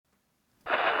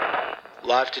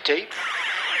Live to tape.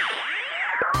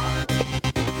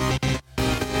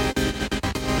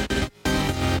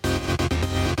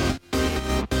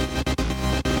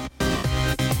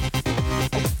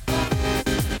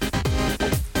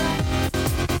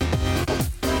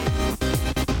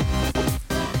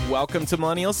 Welcome to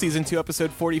Millennial Season 2,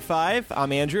 Episode 45.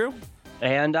 I'm Andrew.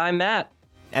 And I'm Matt.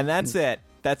 And that's it.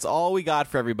 That's all we got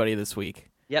for everybody this week.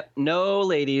 Yep, no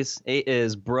ladies. It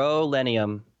is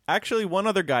Brolenium. Actually, one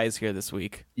other guy is here this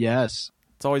week. Yes.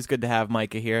 It's always good to have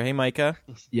Micah here. Hey, Micah.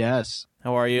 Yes.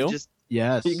 How are you?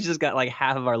 Yes. You just got like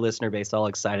half of our listener base all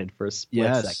excited for a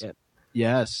split second.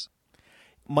 Yes.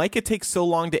 Micah takes so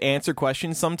long to answer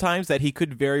questions sometimes that he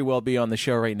could very well be on the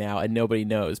show right now and nobody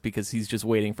knows because he's just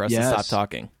waiting for us to stop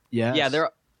talking. Yes. Yeah,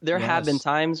 there have been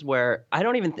times where I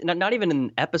don't even, not even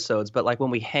in episodes, but like when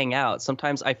we hang out,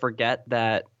 sometimes I forget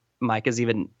that Mike is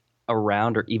even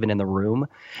around or even in the room.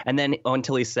 And then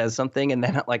until he says something, and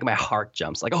then like my heart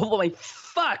jumps like, oh my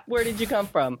fuck, where did you come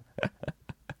from?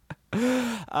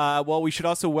 Well, we should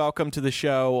also welcome to the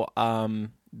show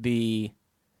the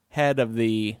head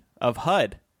of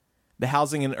HUD, the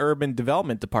Housing and Urban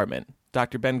Development Department,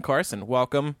 Dr. Ben Carson.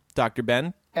 Welcome, Dr.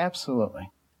 Ben. Absolutely.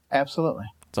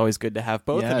 It's always good to have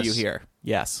both of you here.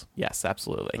 Yes,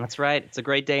 absolutely. That's right. It's a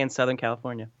great day in Southern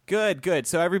California. Good.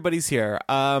 So everybody's here.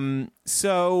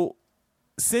 So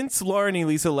since Laura and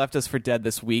Elisa left us for dead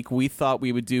this week, we thought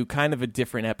we would do kind of a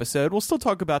different episode. We'll still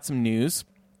talk about some news,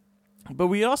 but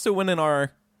we also went in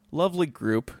our lovely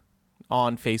group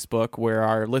on Facebook where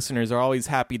our listeners are always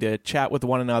happy to chat with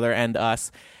one another and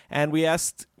us, and we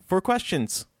asked for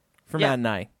questions for Matt and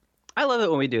I. I love it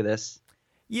when we do this.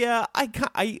 Yeah, I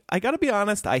got to be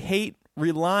honest, I hate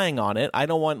relying on it. I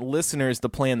don't want listeners to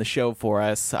plan the show for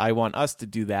us. I want us to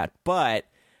do that. But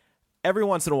every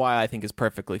once in a while, I think is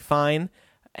perfectly fine.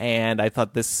 And I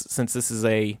thought since this is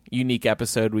a unique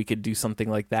episode, we could do something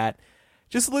like that.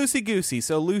 Just loosey-goosey.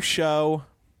 So loose show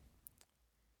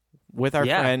with our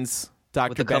friends,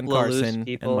 Dr. Ben Carson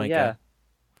and Micah. Yeah.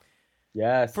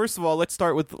 Yes. First of all, let's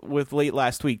start with late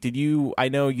last week. I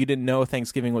know you didn't know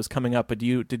Thanksgiving was coming up, but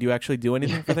did you actually do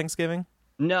anything for Thanksgiving?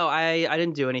 No, I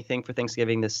didn't do anything for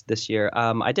Thanksgiving this year.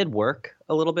 I did work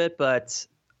a little bit, but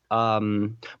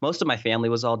most of my family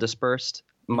was all dispersed.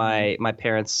 My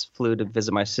parents flew to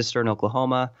visit my sister in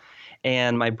Oklahoma,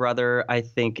 and my brother, I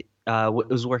think,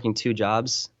 was working 2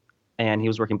 jobs, and he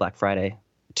was working Black Friday.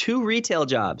 2 retail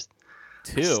jobs.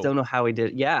 2? I just don't know how he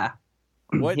did. Yeah.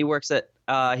 What? He works at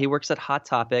Hot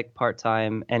Topic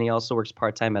part-time, and he also works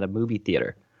part-time at a movie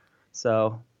theater.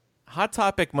 So Hot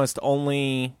Topic must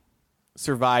only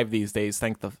survive these days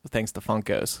thanks to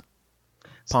Funkos.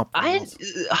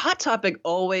 Hot Topic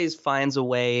always finds a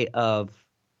way of,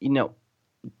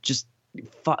 just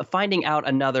finding out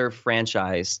another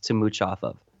franchise to mooch off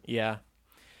of. Yeah.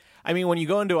 I mean, when you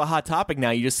go into a Hot Topic now,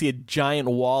 you just see a giant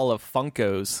wall of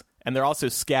Funkos, and they're also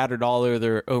scattered all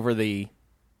over the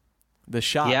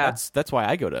shop. Yeah. That's why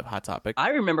I go to Hot Topic. I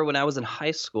remember when I was in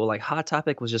high school, like Hot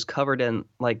Topic was just covered in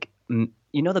like,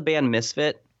 the band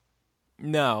Misfit?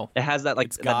 No. It has that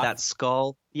like that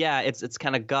skull. Yeah, it's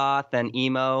kind of goth and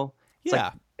emo. It's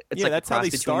that's how they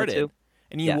started.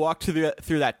 And you walk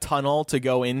through that tunnel to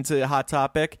go into Hot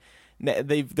Topic. They're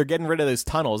getting rid of those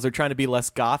tunnels. They're trying to be less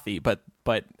gothy,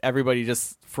 but everybody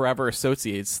just forever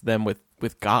associates them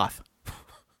with goth.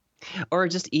 Or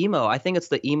just emo. I think it's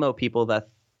the emo people that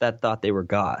thought they were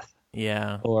goth.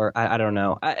 Yeah. Or I don't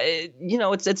know.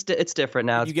 It's different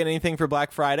now. Did you get anything for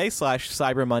Black Friday /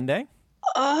 Cyber Monday?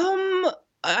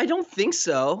 I don't think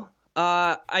so.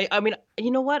 I mean,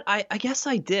 you know what? I guess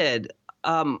I did.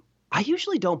 I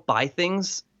usually don't buy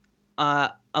things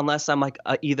unless I'm like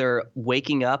either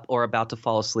waking up or about to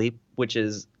fall asleep, which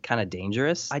is kind of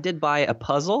dangerous. I did buy a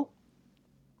puzzle.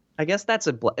 I guess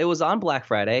it was on Black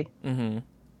Friday. Mm-hmm.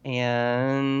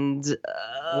 And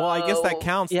well, I guess that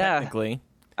counts technically.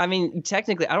 I mean,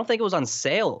 technically, I don't think it was on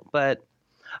sale, but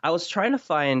I was trying to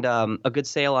find a good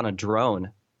sale on a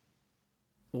drone.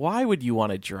 Why would you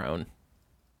want a drone?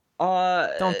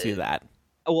 Don't do that.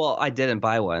 Well, I didn't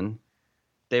buy one.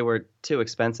 They were too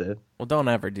expensive. Well, don't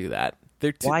ever do that.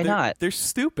 Why not? They're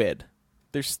stupid.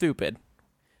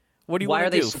 What do you Why want are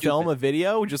to do? they stupid? Film a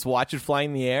video? Just watch it fly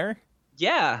in the air?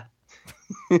 Yeah.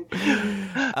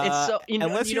 It's so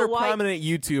unless you're a prominent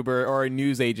YouTuber or a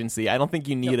news agency, I don't think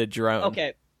you need a drone.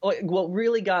 Okay. What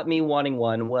really got me wanting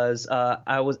one was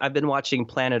I've been watching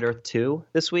Planet Earth 2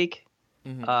 this week.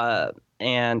 Mm-hmm.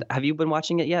 And have you been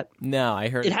watching it yet? No, I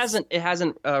heard it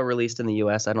hasn't released in the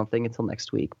US, I don't think, until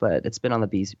next week, but it's been on the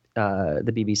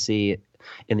BBC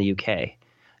in the UK.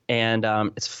 And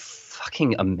it's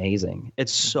fucking amazing.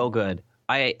 It's so good.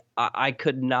 I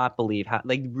could not believe how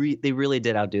they really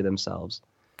did outdo themselves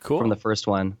Cool. from the first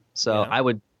one. So Yeah. I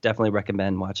would definitely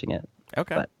recommend watching it.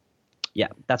 Okay. But yeah,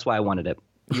 that's why I wanted it.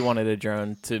 You wanted a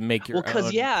drone to make your own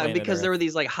planet because there Earth. were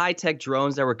these like high tech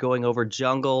drones that were going over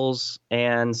jungles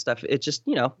and stuff. It just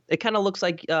it kind of looks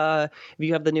like if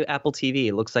you have the new Apple TV,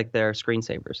 it looks like they're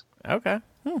screensavers. Okay.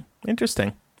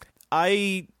 Interesting.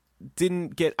 I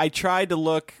tried to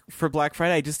look for Black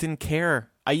Friday. I just didn't care.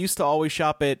 I used to always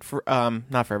shop at for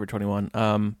not Forever 21,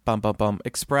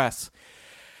 Express.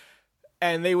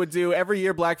 And they would do every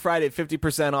year Black Friday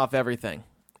 50% off everything.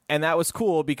 And that was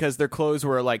cool because their clothes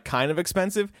were like kind of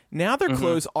expensive. Now their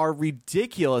clothes are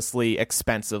ridiculously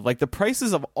expensive. Like the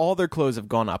prices of all their clothes have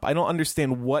gone up. I don't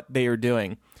understand what they are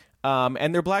doing.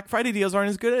 And their Black Friday deals aren't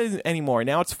as good anymore.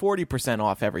 Now it's 40%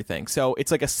 off everything. So it's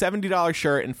like a $70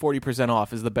 shirt and 40%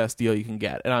 off is the best deal you can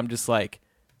get. And I'm just like,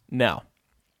 no.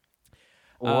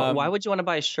 Why would you want to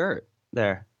buy a shirt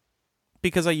there?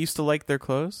 Because I used to like their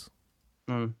clothes.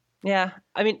 Yeah,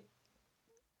 I mean,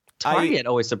 Target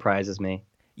always surprises me.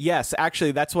 Yes,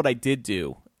 actually, that's what I did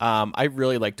do. I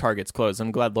really like Target's clothes.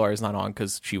 I'm glad Laura's not on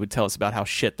because she would tell us about how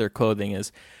shit their clothing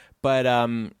is. But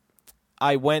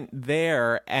I went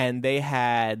there and they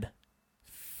had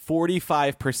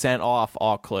 45% off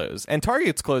all clothes. And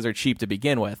Target's clothes are cheap to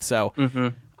begin with, so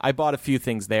I bought a few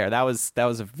things there. That was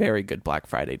a very good Black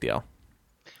Friday deal.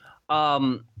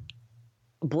 Let's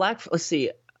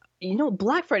see.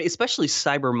 Black Friday, especially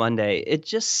Cyber Monday, it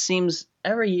just seems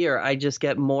every year I just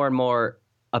get more and more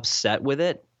upset with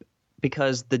it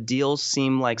because the deals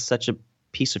seem like such a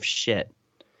piece of shit.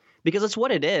 Because it's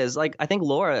what it is. Like, I think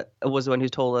Laura was the one who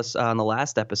told us on the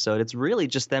last episode. It's really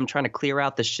just them trying to clear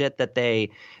out the shit that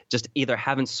they just either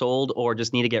haven't sold or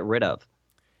just need to get rid of.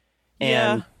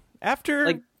 And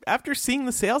After seeing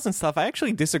the sales and stuff, I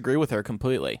actually disagree with her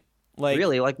completely. Like,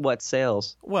 really? Like what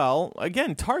sales? Well,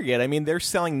 again, Target. I mean, they're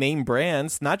selling name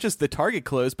brands, not just the Target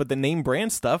clothes, but the name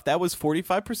brand stuff. That was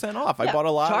 45% off. I bought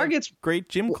a lot of great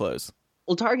gym clothes.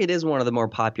 Well, Target is one of the more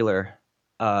popular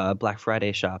Black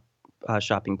Friday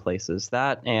shopping places.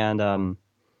 That and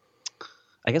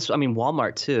I guess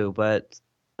Walmart too. But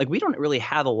like we don't really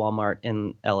have a Walmart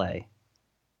in LA.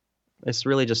 It's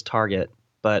really just Target.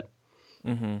 But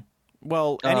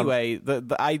well, anyway,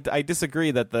 I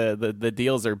disagree that the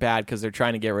deals are bad because they're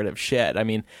trying to get rid of shit. I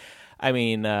mean,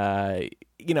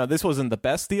 this wasn't the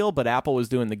best deal, but Apple was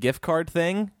doing the gift card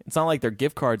thing. It's not like their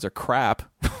gift cards are crap.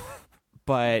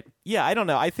 But yeah, I don't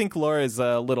know. I think Laura's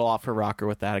a little off her rocker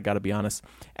with that. I got to be honest.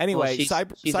 Anyway, she's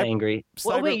angry.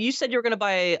 Well, wait, you said you were going to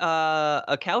buy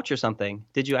a couch or something.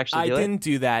 Did you actually do it? I didn't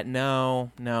do that.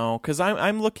 No, because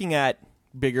I'm looking at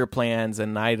bigger plans,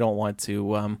 and I don't want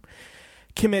to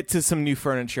commit to some new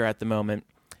furniture at the moment.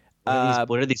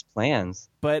 What are these plans?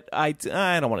 But I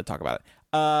don't want to talk about it.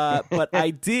 But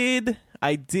I did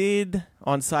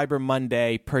on Cyber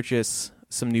Monday purchase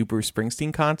some new Bruce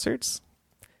Springsteen concerts.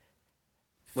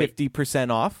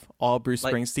 50% off all Bruce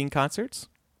Springsteen concerts.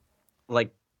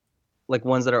 Like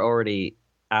ones that are already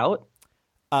out?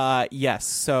 Yes.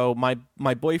 So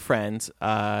my boyfriend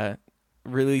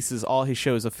releases all his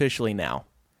shows officially now.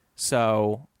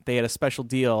 So they had a special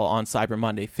deal on Cyber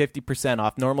Monday, 50%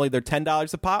 off. Normally they're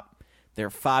 $10 a pop. They're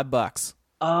 $5.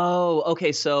 Oh,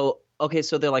 okay. So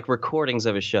they're like recordings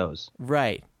of his shows.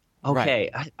 Right.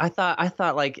 Okay. Right. I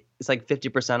thought like it's like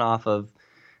 50% off of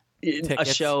Tickets. A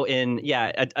show in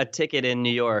a ticket in New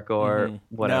York or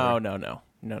whatever. No.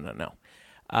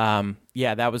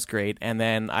 Yeah, that was great. And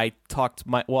then I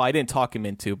I didn't talk him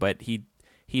into, but he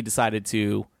decided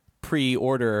to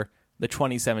pre-order the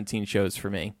 2017 shows for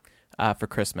me for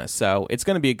Christmas. So it's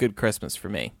going to be a good Christmas for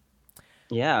me.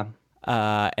 Yeah.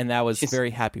 And I was very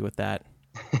happy with that.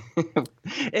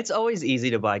 It's always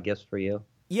easy to buy gifts for you.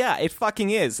 Yeah, it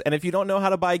fucking is. And if you don't know how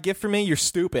to buy a gift for me, you're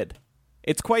stupid.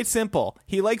 It's quite simple.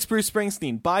 He likes Bruce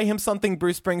Springsteen. Buy him something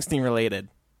Bruce Springsteen related.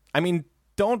 I mean,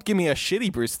 don't give me a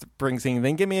shitty Bruce Springsteen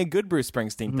thing. Give me a good Bruce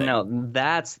Springsteen thing. No,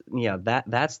 that's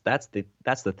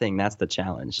the thing. That's the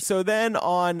challenge. So then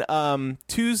on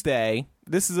Tuesday,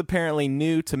 this is apparently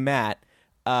new to Matt,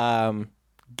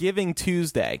 Giving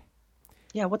Tuesday.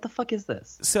 Yeah, what the fuck is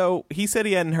this? So he said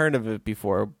he hadn't heard of it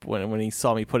before when he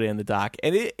saw me put it in the doc.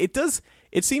 And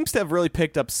it seems to have really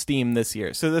picked up steam this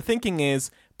year. So the thinking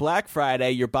is Black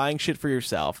Friday, you're buying shit for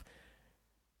yourself.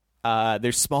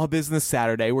 There's Small Business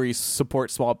Saturday where you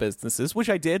support small businesses, which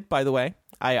I did, by the way.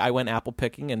 I went apple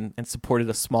picking and supported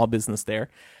a small business there.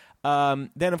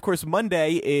 Then, of course,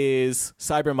 Monday is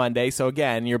Cyber Monday. So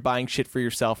again, you're buying shit for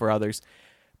yourself or others.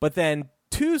 But then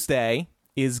Tuesday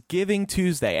is Giving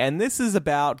Tuesday. And this is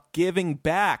about giving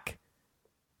back.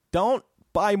 Don't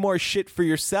buy more shit for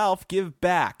yourself. Give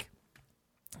back.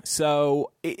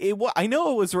 So I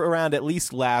know it was around at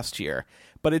least last year,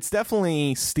 but it's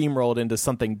definitely steamrolled into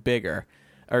something bigger,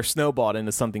 or snowballed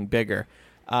into something bigger.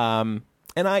 And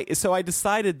I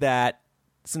decided that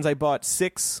since I bought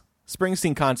 6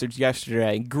 Springsteen concerts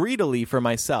yesterday greedily for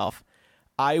myself,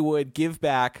 I would give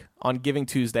back on Giving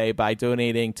Tuesday by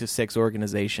donating to 6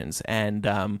 organizations. And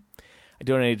I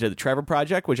donated to the Trevor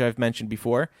Project, which I've mentioned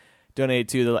before. Donated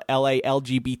to the LA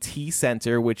LGBT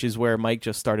Center, which is where Mike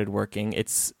just started working.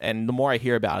 And the more I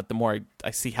hear about it, the more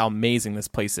I see how amazing this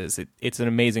place is. It's an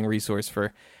amazing resource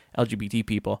for LGBT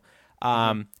people.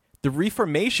 The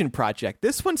Reformation Project.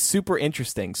 This one's super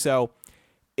interesting. So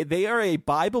they are a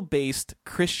Bible-based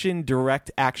Christian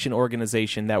direct action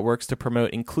organization that works to promote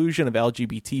inclusion of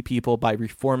LGBT people by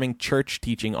reforming church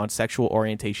teaching on sexual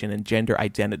orientation and gender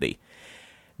identity.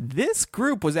 This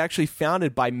group was actually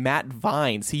founded by Matt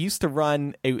Vines. He used to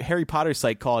run a Harry Potter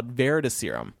site called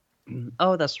Veritaserum.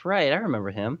 Oh, that's right. I remember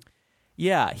him.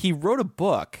 Yeah, he wrote a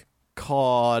book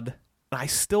called, I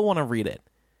still want to read it,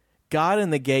 God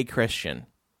and the Gay Christian.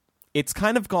 It's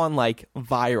kind of gone like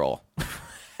viral.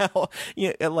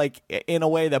 Like in a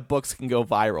way that books can go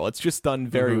viral. It's just done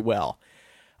very well.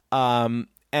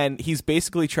 And he's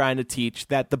basically trying to teach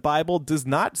that the Bible does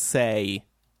not say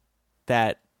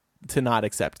that to not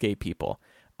accept gay people.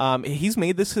 He's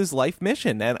made this his life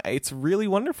mission, and it's really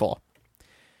wonderful.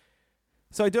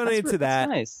 So I donated to that.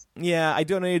 Nice. Yeah, I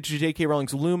donated to J.K.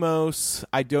 Rowling's Lumos.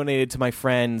 I donated to my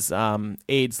friend's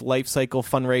AIDS Life Cycle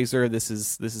fundraiser. This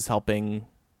is helping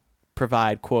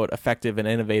provide, quote, effective and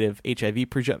innovative HIV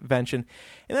prevention.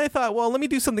 And I thought, well, let me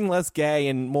do something less gay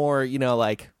and more,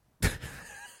 like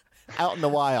out in the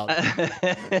wild.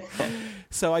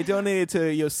 So I donated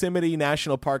to Yosemite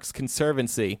National Parks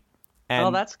Conservancy.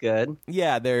 And that's good.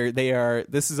 Yeah, they are.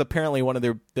 This is apparently one of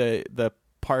the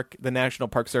National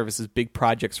Park Service's big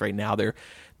projects right now. They're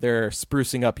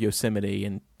sprucing up Yosemite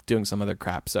and doing some other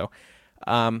crap. So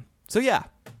yeah,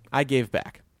 I gave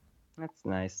back. That's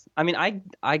nice. I mean,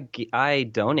 I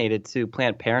donated to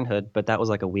Planned Parenthood, but that was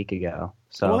like a week ago.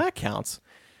 So well, that counts.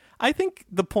 I think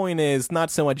the point is not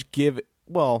so much give.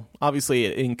 Well, obviously,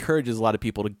 it encourages a lot of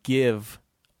people to give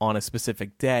on a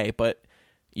specific day, but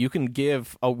you can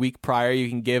give a week prior. You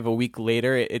can give a week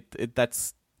later. It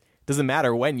doesn't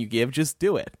matter when you give. Just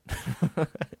do it.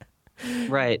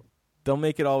 Right. Don't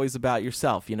make it always about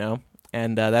yourself,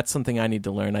 And that's something I need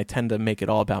to learn. I tend to make it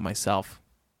all about myself.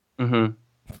 Mm-hmm.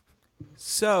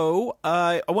 So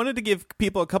I wanted to give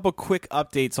people a couple quick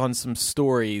updates on some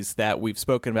stories that we've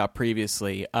spoken about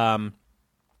previously.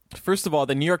 First of all,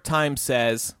 the New York Times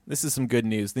says, this is some good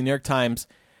news. The New York Times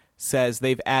says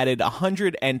they've added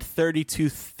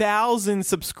 132,000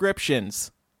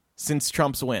 subscriptions since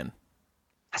Trump's win.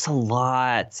 That's a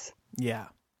lot. Yeah.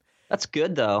 That's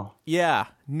good, though. Yeah.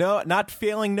 No, not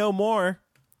failing no more,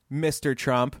 Mr.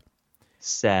 Trump.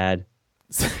 Sad.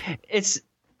 It's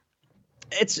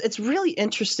really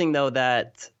interesting, though,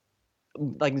 that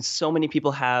like so many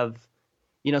people have,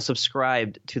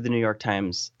 subscribed to the New York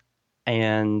Times.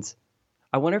 And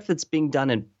I wonder if it's being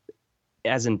done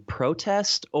as in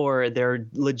protest, or they're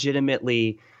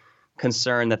legitimately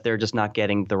concerned that they're just not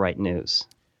getting the right news.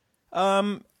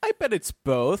 I bet it's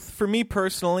both. For me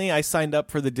personally, I signed up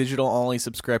for the digital only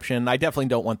subscription. I definitely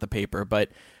don't want the paper, but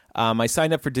I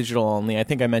signed up for digital only. I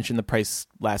think I mentioned the price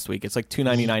last week. It's like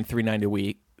 $2.99,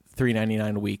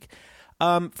 $3.99 a week.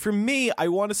 For me, I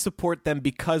want to support them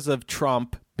because of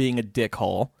Trump being a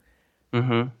dickhole.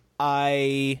 Mm-hmm.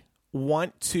 I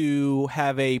want to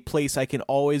have a place I can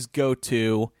always go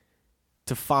to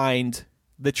find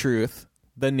the truth,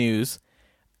 the news,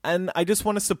 and I just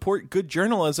want to support good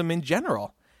journalism in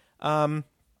general. And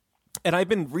I've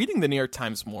been reading the New York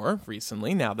Times more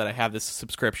recently. Now that I have this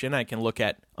subscription, I can look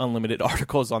at unlimited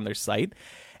articles on their site.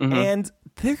 Mm-hmm. And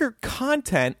their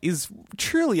content is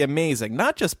truly amazing.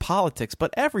 Not just politics,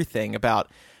 but everything about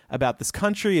this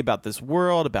country, about this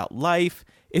world, about life.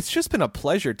 It's just been a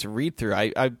pleasure to read through.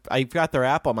 I've got their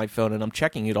app on my phone, and I'm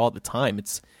checking it all the time.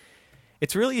 It's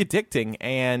really addicting,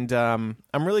 and I'm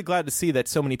really glad to see that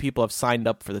so many people have signed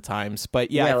up for the Times.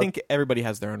 But yeah, I think everybody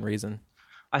has their own reason.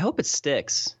 I hope it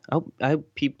sticks. I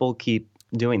hope people keep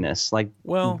doing this, like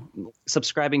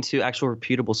subscribing to actual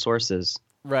reputable sources.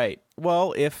 Right.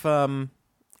 Well, if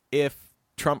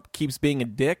Trump keeps being a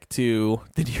dick to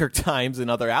the New York Times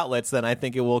and other outlets, then I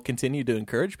think it will continue to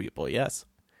encourage people. Yes.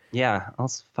 Yeah,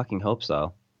 I'll fucking hope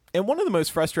so. And one of the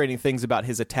most frustrating things about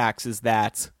his attacks is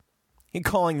that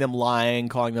calling them lying,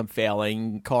 calling them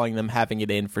failing, calling them having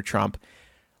it in for Trump.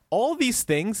 All these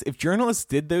things, if journalists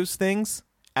did those things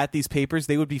at these papers,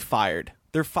 they would be fired.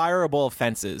 They're fireable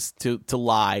offenses to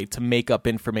lie, to make up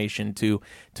information, to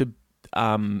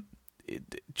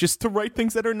just to write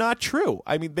things that are not true.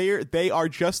 I mean, they are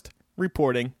just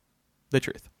reporting the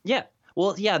truth. Yeah.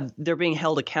 Well, yeah, they're being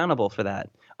held accountable for that.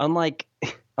 Unlike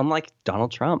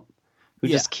Donald Trump, who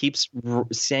just keeps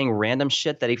saying random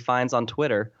shit that he finds on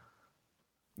Twitter.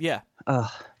 Yeah.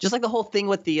 Just like the whole thing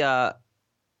with the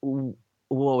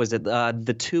what was it?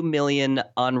 The 2 million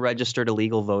unregistered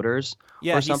illegal voters.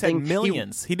 Yeah, or something. He said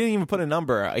millions. He didn't even put a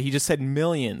number. He just said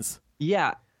millions.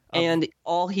 Yeah, and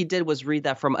all he did was read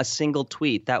that from a single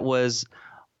tweet that was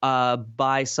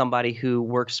by somebody who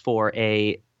works for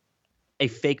a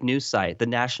fake news site, the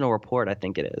National Report, I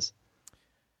think it is.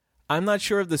 I'm not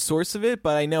sure of the source of it,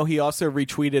 but I know he also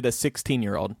retweeted a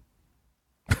 16-year-old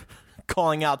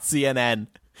calling out CNN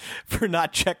for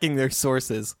not checking their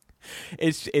sources.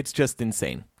 It's just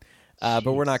insane. But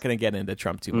we're not going to get into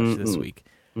Trump too much this week.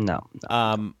 No.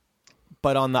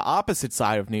 But on the opposite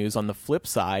side of news, on the flip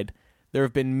side, there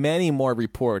have been many more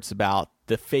reports about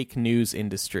the fake news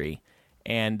industry.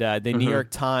 And the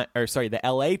the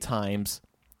LA Times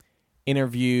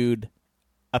interviewed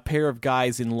a pair of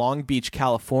guys in Long Beach,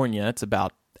 California. It's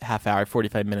about a half hour,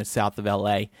 45 minutes south of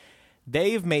LA.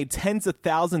 They've made tens of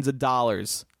thousands of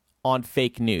dollars on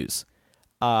fake news.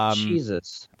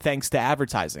 Jesus. Thanks to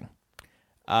advertising.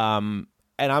 And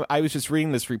I was just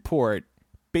reading this report.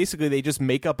 Basically, they just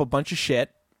make up a bunch of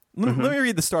shit. Let me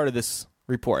read the start of this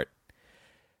report.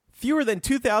 Fewer than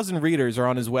 2,000 readers are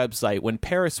on his website when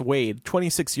Paris Wade,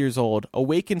 26 years old,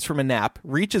 awakens from a nap,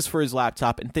 reaches for his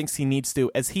laptop, and thinks he needs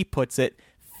to, as he puts it,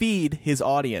 feed his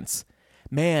audience.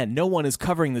 Man, no one is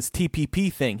covering this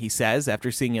TPP thing, he says,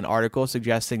 after seeing an article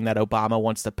suggesting that Obama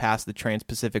wants to pass the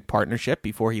Trans-Pacific Partnership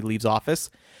before he leaves office.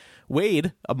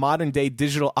 Wade, a modern-day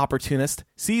digital opportunist,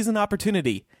 sees an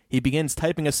opportunity. He begins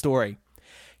typing a story.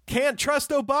 Can't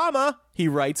trust Obama, he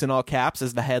writes in all caps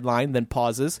as the headline, then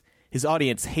pauses. His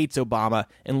audience hates Obama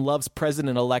and loves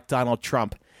President-elect Donald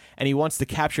Trump, and he wants to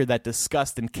capture that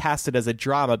disgust and cast it as a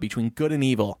drama between good and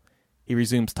evil. He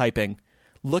resumes typing.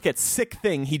 Look at sick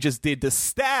thing he just did to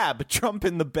stab Trump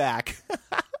in the back.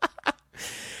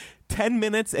 10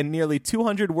 minutes and nearly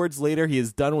 200 words later, he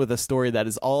is done with a story that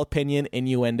is all opinion,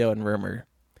 innuendo, and rumor.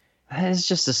 That is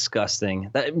just disgusting.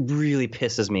 That really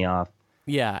pisses me off.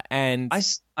 Yeah, and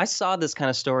I saw this kind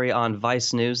of story on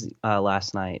Vice News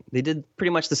last night. They did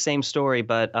pretty much the same story,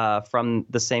 but from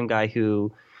the same guy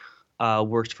who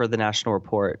worked for the National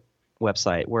Report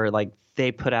website, where like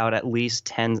they put out at least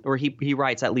 10, or he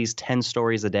writes at least 10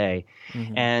 stories a day,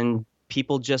 and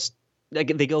people just they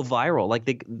go viral.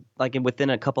 Like within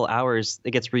a couple hours,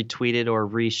 it gets retweeted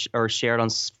or shared on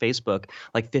Facebook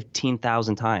like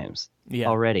 15,000 times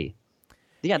already.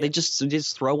 Yeah, they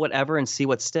just throw whatever and see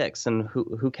what sticks and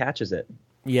who catches it.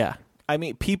 Yeah, I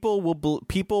mean, people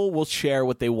will share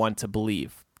what they want to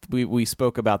believe. We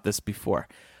spoke about this before.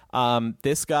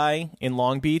 This guy in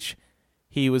Long Beach,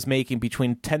 he was making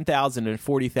between $10,000 and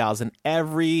 $40,000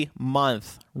 every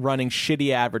month running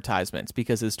shitty advertisements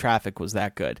because his traffic was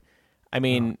that good. I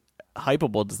mean,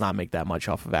 Hypable does not make that much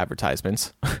off of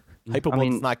advertisements. Hypable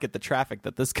does not get the traffic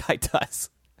that this guy does.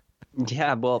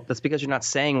 Yeah, well, that's because you're not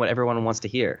saying what everyone wants to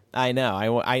hear. I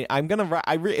know. I'm gonna.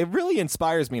 It really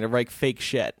inspires me to write fake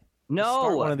shit. No,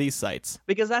 start one of these sites,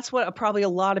 because that's what probably a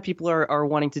lot of people are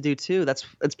wanting to do too.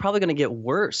 It's probably going to get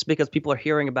worse because people are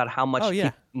hearing about how much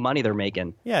money they're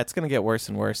making. Yeah, it's going to get worse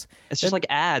and worse. It's just like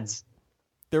ads.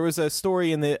 There was a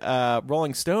story in the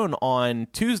Rolling Stone on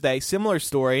Tuesday, similar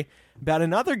story about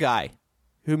another guy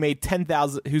who made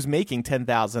who's making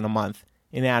 $10,000 a month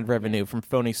in ad revenue from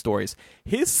phony stories.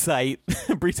 His site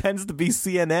pretends to be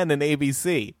CNN and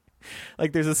ABC.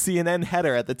 Like there's a CNN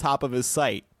header at the top of his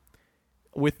site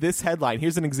with this headline.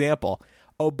 Here's an example.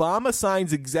 Obama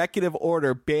signs executive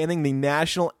order banning the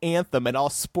national anthem at all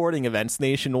sporting events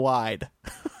nationwide.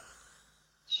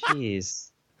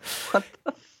 Jeez. What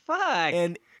the fuck?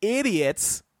 And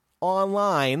idiots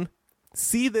online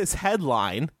see this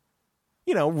headline,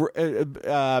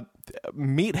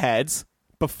 meatheads,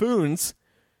 buffoons.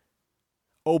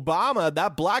 Obama,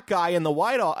 that black guy in the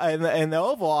in the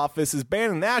Oval Office, is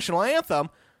banning the national anthem.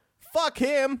 Fuck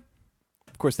him.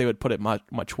 Of course, they would put it much,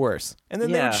 much worse. And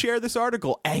then they would share this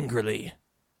article angrily.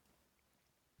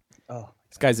 Oh,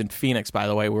 this guy's in Phoenix, by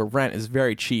the way, where rent is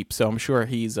very cheap. So I'm sure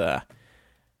he's doing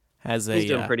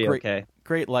pretty okay.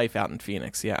 Great life out in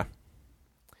Phoenix. Yeah.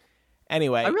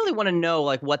 Anyway, I really want to know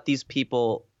like what these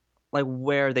people, like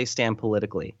where they stand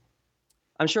politically.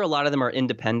 I'm sure a lot of them are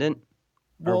independent.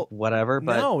 Or whatever,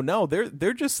 but no,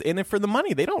 they're just in it for the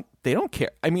money. They don't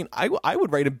care. I mean, I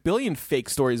would write a billion fake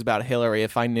stories about Hillary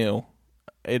if I knew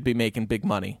it'd be making big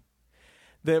money.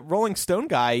 The Rolling Stone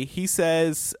guy, he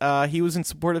says he was in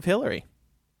support of Hillary.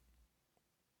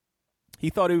 He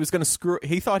thought he was going to screw.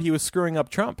 He thought he was screwing up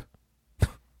Trump.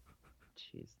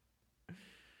 Jeez.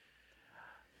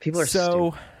 People are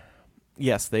stupid.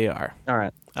 Yes, they are. All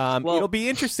right. Well, It'll be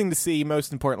interesting to see,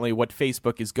 most importantly, what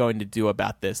Facebook is going to do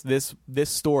about this. This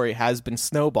story has been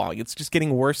snowballing. It's just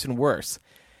getting worse and worse.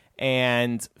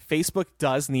 And Facebook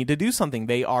does need to do something.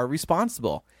 They are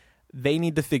responsible. They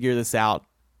need to figure this out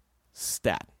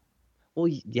stat. Well,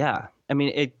 yeah. I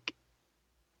mean,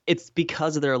 it's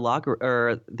because of their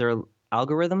their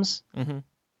algorithms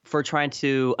for trying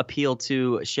to appeal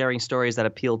to sharing stories that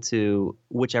appeal to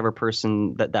whichever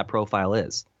person that profile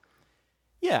is.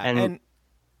 Yeah,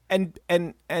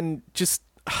 and just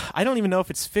I don't even know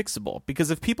if it's fixable, because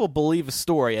if people believe a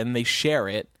story and they share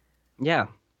it, yeah,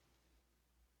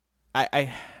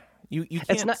 you can't.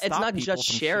 It's not stop people just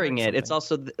from sharing it. something. It's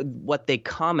also what they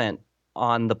comment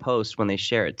on the post when they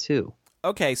share it too.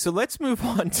 Okay, so let's move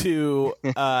on to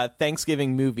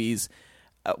Thanksgiving movies.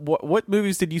 What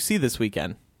movies did you see this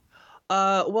weekend?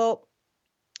 Well,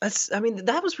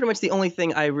 that was pretty much the only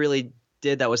thing I really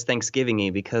did that was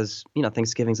Thanksgiving-y, because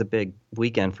Thanksgiving's a big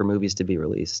weekend for movies to be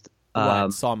released.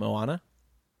 Saw Moana?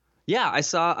 Yeah, I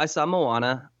saw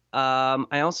Moana.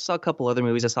 I also saw a couple other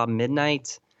movies. I saw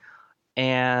Midnight,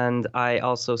 and I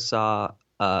also saw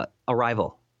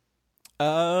Arrival.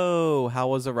 Oh, how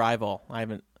was Arrival? I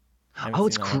haven't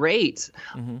it's seen that. great.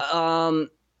 Mm-hmm.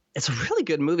 It's a really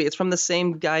good movie. It's from the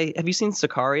same guy. Have you seen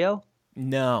Sicario?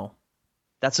 No.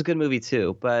 That's a good movie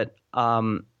too. But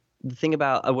the thing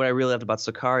about what I really loved about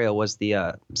Sicario was the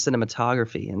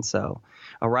cinematography, and so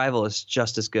Arrival is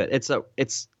just as good.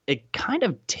 It kind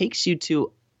of takes you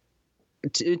to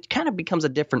it kind of becomes a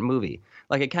different movie.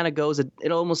 Like it kind of goes,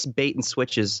 it almost bait and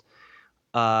switches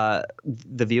the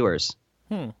viewers.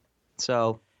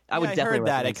 So I would definitely heard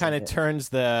that it kind of it. turns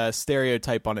the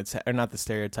stereotype on its head, or not the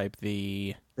stereotype,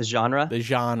 the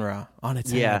genre on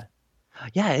its head.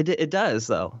 Yeah, it does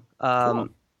though. Cool.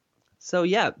 So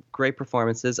yeah, great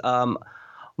performances. Have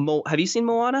you seen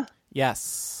Moana?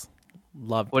 Yes,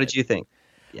 loved. What did you think?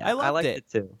 Yeah, I liked it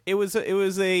too. It was.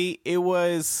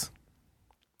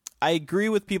 I agree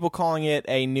with people calling it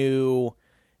a new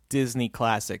Disney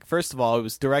classic. First of all, it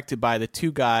was directed by the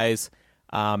two guys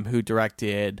who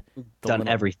directed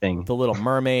everything, The Little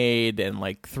Mermaid, and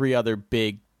like 3 other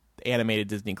big animated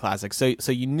Disney classics.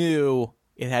 So you knew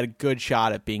it had a good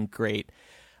shot at being great.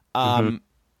 The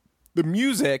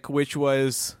music, which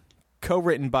was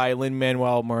co-written by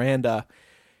Lin-Manuel Miranda,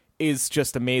 is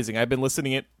just amazing. I've been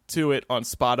listening to it on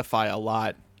Spotify a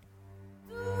lot.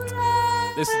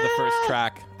 This is the first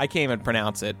track. I can't even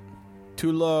pronounce it.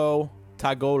 Tulo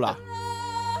Tagola.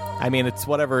 I mean, it's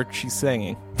whatever she's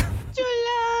singing.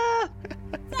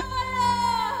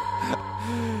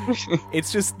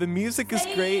 It's just, the music is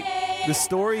great. The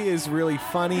story is really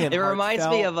funny and it reminds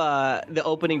me of the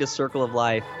opening to Circle of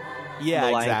Life. Yeah,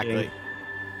 The Lion exactly.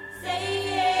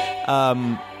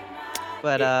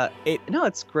 But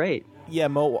it's great. Yeah,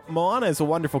 Moana is a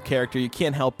wonderful character. You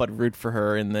can't help but root for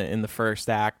her in the first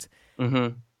act.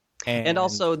 Mm-hmm. And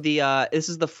also this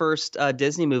is the first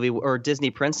Disney movie or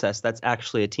Disney princess that's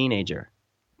actually a teenager.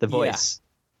 The voice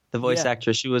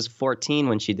actress, she was 14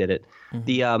 when she did it.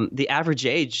 Mm-hmm. The average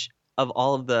age of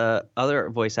all of the other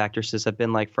voice actresses have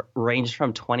been ranged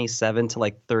from 27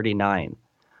 to 39.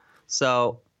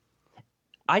 So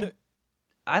I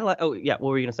like. Oh yeah, what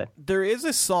were you gonna say? There is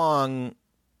a song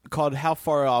called "How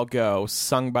Far I'll Go,"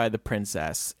 sung by the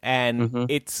princess, and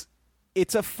it's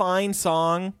a fine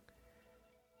song.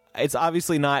 It's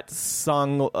obviously not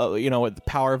sung, with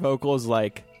power vocals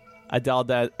like Adele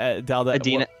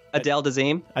Dazeem.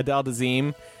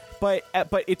 But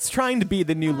it's trying to be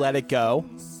the new "Let It Go."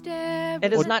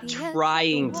 It is not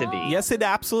trying to be. Yes, it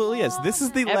absolutely is. This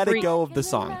is the "Let It Go" of the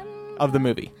song, of the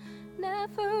movie.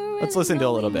 Let's listen to a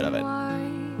little bit of it.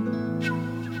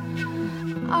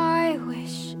 I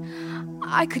wish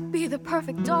I could be the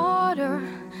perfect daughter,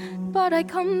 but I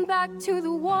come back to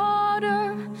the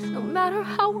water no matter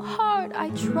how hard I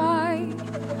try.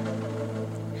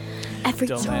 Every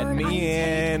Don't turn let me I take,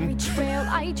 in. every trail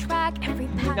I track, every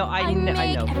path I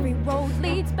know. every road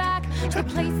leads back to a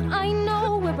place I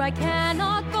know where I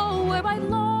cannot go, where I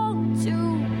long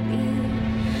to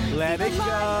be. Let it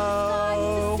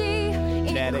go.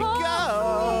 Let it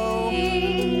go.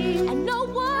 And no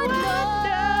one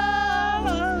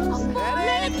knows.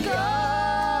 Let it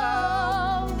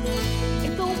go.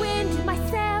 If the wind in my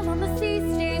sail on the sea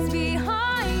stays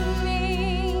behind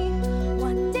me,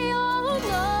 one day I'll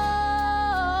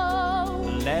know.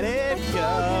 Let it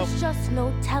go. There's just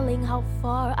no telling how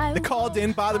far I. The call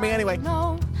didn't bother me anyway.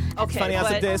 No. Okay, Funny as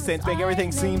a but distance, make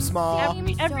everything seem small.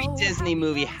 every Disney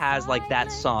movie has that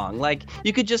song.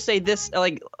 You could just say this,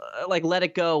 like Let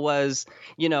It Go was,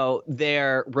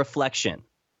 their reflection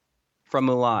from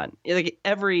Mulan. Like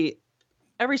every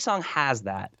song has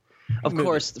that. Of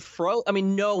course,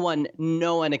 no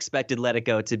one expected Let It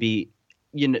Go to be,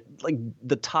 like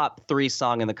the top 3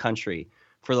 song in the country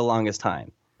for the longest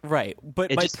time. Right.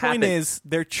 But It my just point happened. is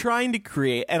they're trying to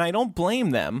create, and I don't blame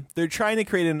them, they're trying to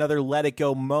create another Let It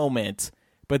Go moment,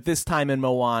 but this time in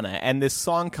Moana. And this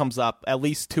song comes up at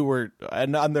least 2 or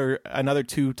another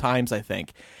 2 times, I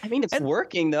think. I mean, it's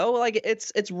working though. Like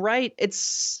it's right.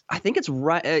 I think it's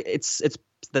right. It's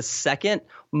the second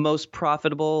most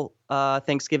profitable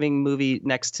Thanksgiving movie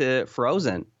next to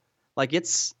Frozen. Like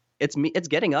it's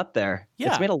getting up there. Yeah.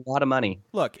 It's made a lot of money.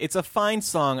 Look, it's a fine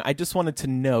song. I just wanted to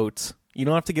note, you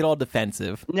don't have to get all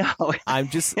defensive. No, I'm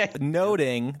just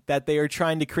noting that they are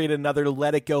trying to create another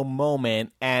Let It Go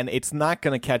moment, and it's not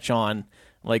going to catch on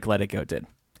like Let It Go did.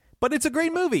 But it's a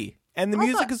great movie, and the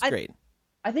music is great.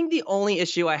 I think the only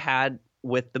issue I had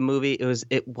with the movie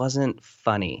it wasn't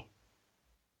funny.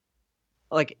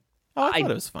 Like, I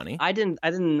thought it was funny.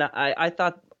 I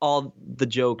thought all the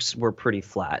jokes were pretty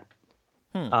flat.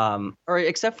 Or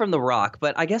except from The Rock,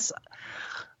 but I guess,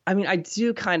 I mean, I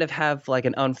do kind of have like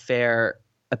an unfair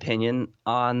opinion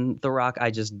on The Rock.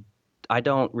 I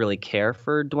don't really care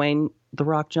for Dwayne The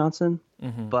Rock Johnson,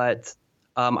 but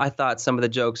I thought some of the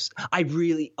jokes,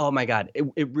 oh my God,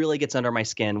 it really gets under my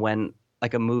skin when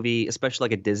like a movie, especially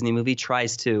like a Disney movie,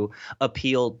 tries to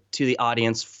appeal to the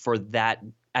audience for that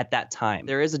at that time.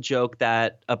 There is a joke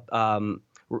that kind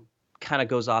of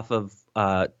goes off of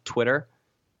Twitter,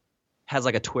 has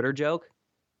like a Twitter joke.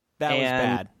 That was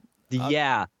bad.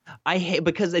 Yeah, I hate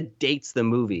because it dates the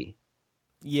movie.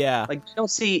 Yeah. Like you don't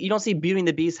see Beauty and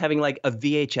the Beast having like a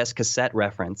VHS cassette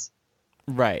reference.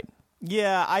 Right.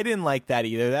 Yeah, I didn't like that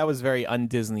either. That was very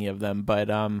un-Disney of them. But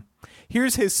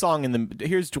here's his song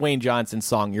here's Dwayne Johnson's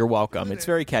song, You're Welcome. It's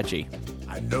very catchy.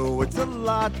 I know it's a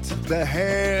lot, the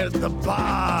hair, the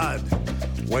bod,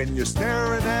 when you're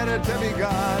staring at a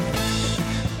demigod.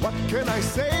 What can I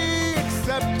say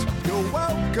except you're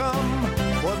welcome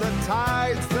for the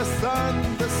tides, the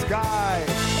sun, the sky.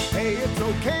 Hey, it's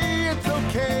okay,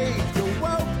 you're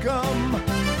welcome.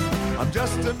 I'm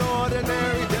just an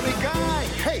ordinary demiguy.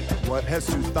 Hey, what has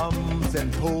 2 thumbs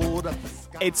and pulled up the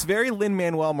sky? It's very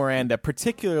Lin-Manuel Miranda,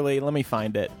 particularly, let me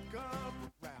find it,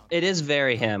 It is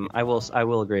very him. I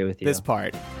will agree with you. this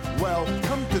part. Well,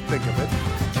 come to think of it,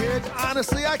 kid,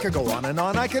 honestly, I could go on and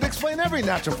on. I could explain every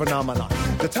natural phenomenon.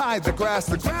 The tide, the grass,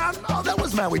 the ground. Oh, that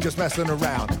was Maui just messing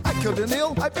around. I killed an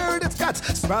eel, I buried its guts.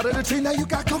 Sprouted a tree, now you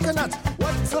got coconuts.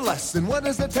 What's the lesson? What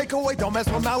is the takeaway? Don't mess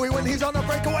with Maui when he's on a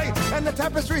breakaway. And the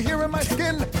tapestry here in my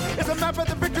skin is a map of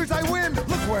the victories I win.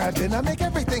 Look where I've been, I make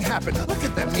everything happen. Look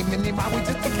at them, mini Maui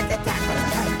just look at that.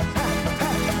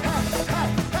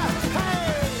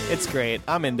 It's great.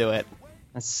 I'm into it.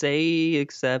 I say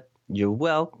except you're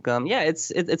welcome. Yeah,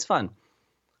 it's fun.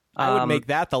 I would make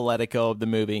that the Let It Go of the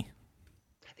movie.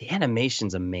 The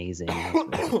animation's amazing. Yeah,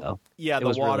 It the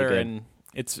was really water, good. and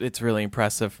it's really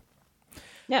impressive.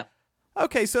 Yeah.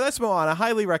 Okay, so that's Moana.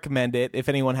 Highly recommend it if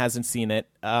anyone hasn't seen it.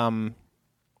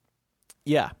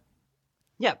 Yeah,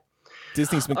 Yeah.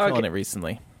 Disney's been killing it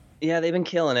recently. Yeah, they've been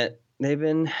killing it. They've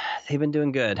been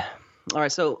doing good. All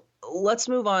right, so let's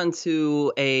move on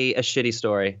to a shitty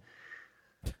story.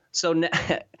 So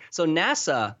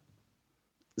NASA's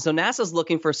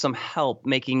looking for some help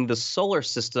making the solar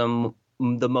system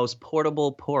the most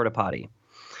portable porta potty.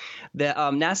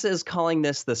 NASA is calling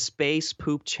this the Space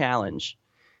Poop Challenge.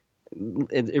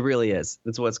 It really is.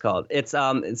 That's what it's called. It's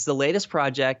the latest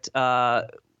project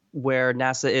where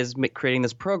NASA is creating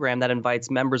this program that invites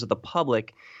members of the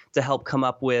public to help come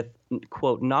up with,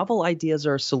 quote, novel ideas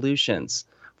or solutions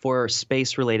for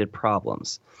space-related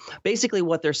problems. Basically,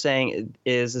 what they're saying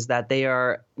is that they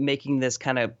are making this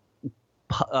kind of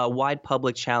wide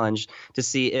public challenge to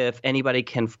see if anybody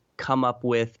can come up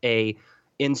with a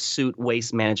in-suit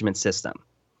waste management system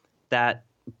that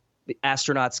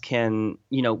astronauts can,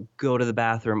 go to the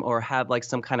bathroom or have like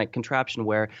some kind of contraption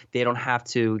where they don't have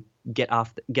to get out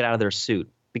of their suit.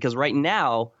 Because right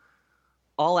now,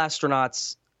 all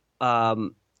astronauts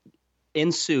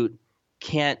in suit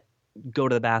can't go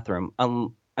to the bathroom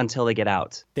until they get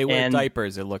out. They wear And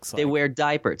diapers, it looks like. They wear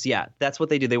diapers. Yeah, that's what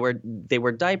they do. They wear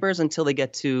diapers until they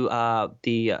get to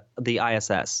the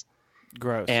ISS.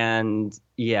 Gross. And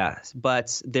yeah,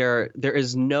 but there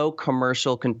is no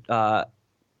commercial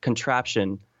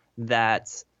contraption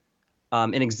that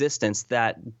in existence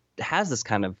that has this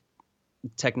kind of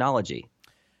technology.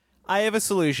 I have a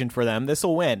solution for them. This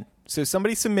will win. So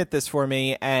somebody submit this for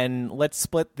me, and let's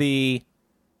split the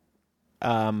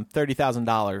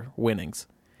 $30,000 winnings.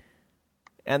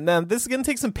 And then this is going to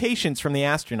take some patience from the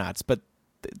astronauts, but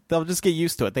they'll just get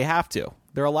used to it. They have to.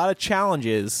 There are a lot of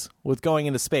challenges with going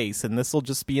into space, and this will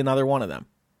just be another one of them.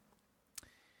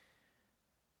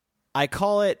 I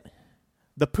call it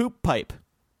the poop pipe.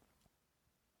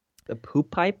 The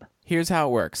poop pipe? Here's how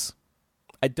it works.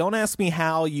 Don't ask me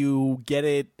how you get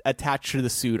it attached to the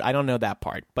suit. I don't know that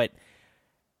part. But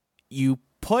you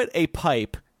put a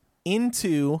pipe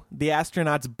into the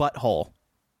astronaut's butthole,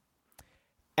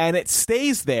 and it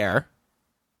stays there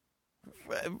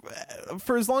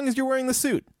for as long as you're wearing the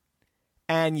suit.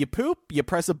 And you poop, you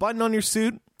press a button on your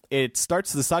suit, it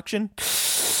starts the suction,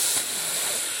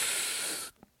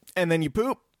 and then you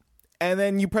poop, and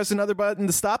then you press another button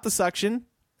to stop the suction,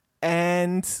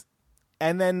 and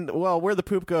then, well, where the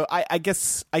poop go, I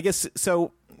guess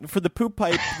so for the poop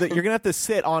pipe, that you're gonna have to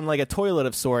sit on like a toilet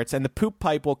of sorts, and the poop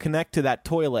pipe will connect to that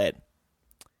toilet,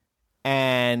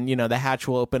 and the hatch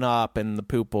will open up and the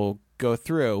poop will go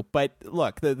through. But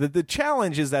look, the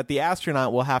challenge is that the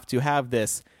astronaut will have to have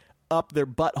this up their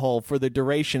butthole for the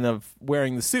duration of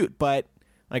wearing the suit. But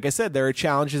like I said, there are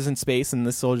challenges in space, and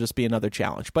this will just be another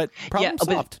challenge. But problem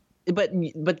solved. But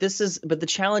the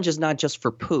challenge is not just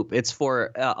for poop. It's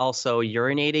for also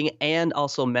urinating and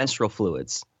also menstrual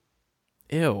fluids.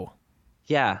 Ew.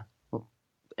 Yeah.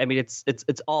 I mean, it's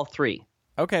all three.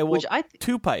 Okay, well, Which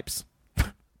 2 pipes.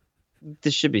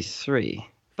 This should be 3.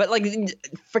 But like,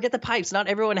 forget the pipes. Not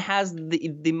everyone has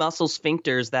the muscle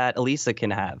sphincters that Elisa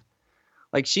can have.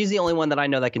 Like, she's the only one that I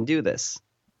know that can do this.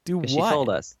 Do what? She told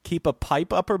us. Keep a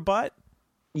pipe up her butt?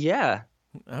 Yeah.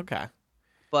 Okay.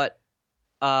 But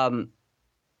the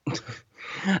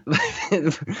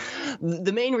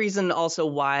main reason also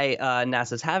why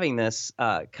NASA's having this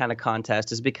kind of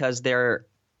contest is because they're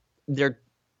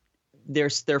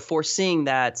foreseeing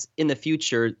that in the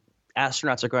future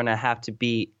astronauts are going to have to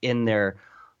be in their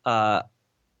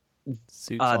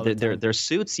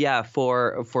suits,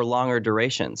 for longer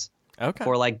durations. Okay.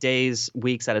 For like days,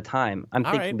 weeks at a time. I'm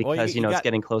All thinking right. Well, because it's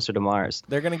getting closer to Mars.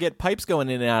 They're going to get pipes going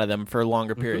in and out of them for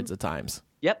longer periods of times.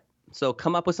 Yep. So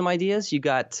come up with some ideas. You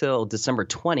got till December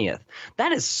 20th.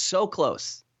 That is so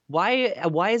close. Why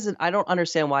is it? I don't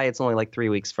understand why it's only like 3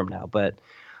 weeks from now, but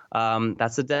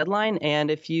that's the deadline.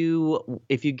 And if you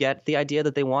get the idea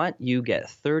that they want, you get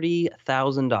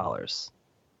 $30,000.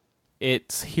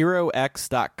 It's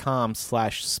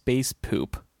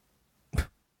herox.com/spacepoop.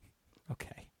 Okay.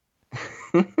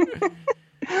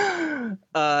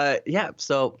 Yeah.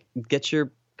 So get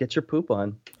your poop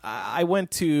on. I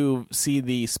went to see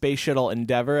the Space Shuttle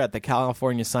Endeavour at the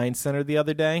California Science Center the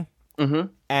other day,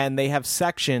 and they have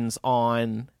sections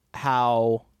on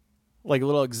how, like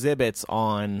little exhibits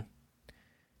on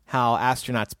how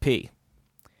astronauts pee.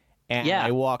 And Yeah,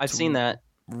 I walked I've seen that.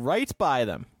 right by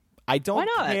them. I don't Why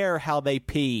not? care how they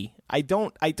pee. I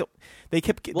don't. They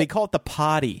call it the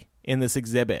potty in this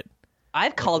exhibit.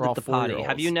 I've called we're it the all potty. 4-year-olds.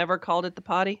 Have you never called it the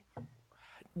potty?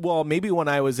 Well, maybe when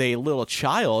I was a little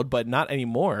child, but not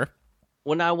anymore.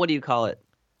 Well, now what do you call it?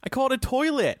 I call it a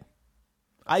toilet.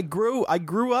 I grew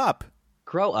up.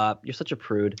 Grow up. You're such a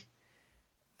prude.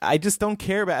 I just don't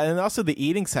care about, and also the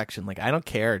eating section. Like, I don't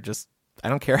care. I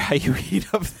don't care how you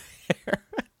eat up there.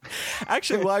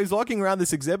 Actually, while I was walking around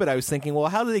this exhibit, I was thinking, well,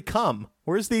 how do they come?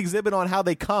 Where's the exhibit on how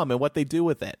they come and what they do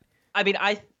with it? I mean,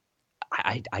 I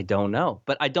don't know,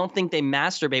 but I don't think they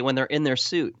masturbate when they're in their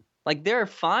suit. Like, they're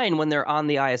fine when they're on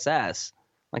the ISS.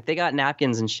 Like, they got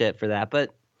napkins and shit for that,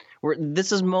 but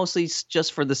this is mostly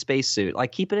just for the spacesuit.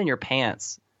 Like, keep it in your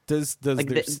pants.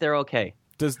 They're okay.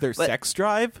 Does their sex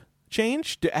drive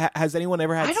change? Has anyone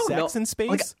ever had sex in space?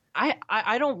 Like,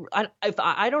 I don't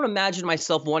imagine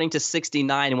myself wanting to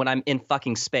 69 when I'm in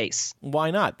fucking space. Why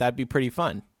not? That'd be pretty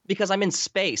fun. Because I'm in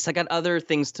space. I got other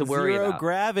things to worry about. Zero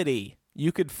gravity.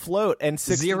 You could float and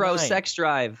 69. Zero sex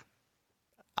drive.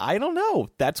 I don't know.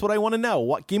 That's what I want to know.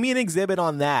 What? Give me an exhibit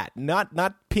on that. Not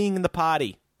peeing in the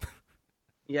potty.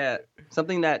 Yeah,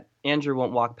 something that Andrew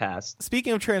won't walk past.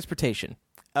 Speaking of transportation,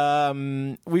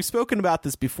 we've spoken about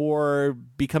this before.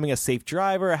 Becoming a safe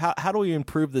driver. How do we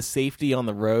improve the safety on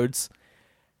the roads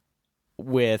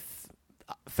with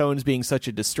phones being such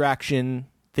a distraction?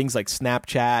 Things like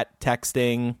Snapchat,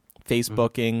 texting,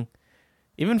 Facebooking,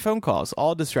 even phone calls,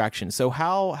 all distractions. So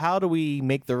how do we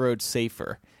make the roads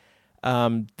safer?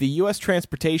 The U.S.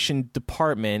 Transportation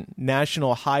Department,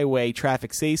 National Highway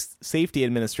Traffic Safety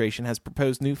Administration, has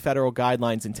proposed new federal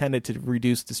guidelines intended to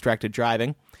reduce distracted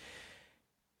driving.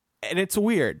 And it's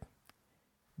weird.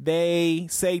 They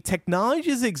say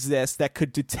technologies exist that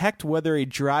could detect whether a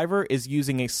driver is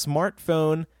using a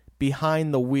smartphone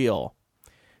behind the wheel.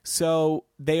 So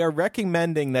they are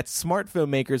recommending that smartphone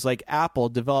makers like Apple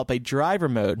develop a driver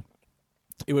mode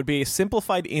It would be a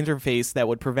simplified interface that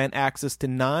would prevent access to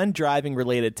non-driving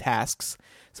related tasks,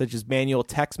 such as manual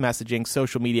text messaging,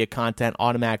 social media content,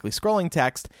 automatically scrolling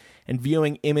text, and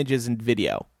viewing images and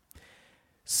video.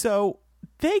 So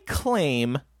they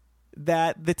claim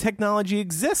that the technology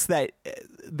exists that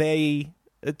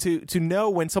to know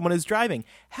when someone is driving.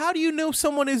 How do you know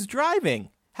someone is driving?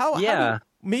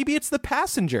 Maybe it's the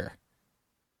passenger.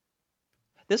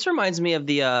 This reminds me of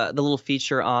the little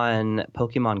feature on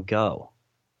Pokemon Go,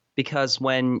 because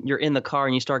when you're in the car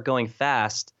and you start going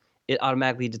fast, it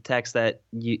automatically detects that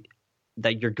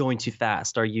you're going too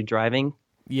fast. Are you driving?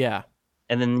 Yeah.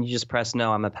 And then you just press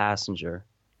no, I'm a passenger.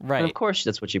 Right. And of course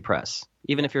that's what you press,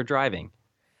 even if you're driving.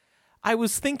 I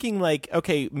was thinking like,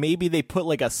 okay, maybe they put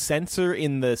like a sensor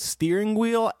in the steering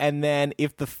wheel, and then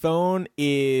if the phone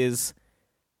is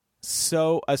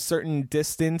a certain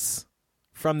distance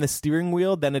from the steering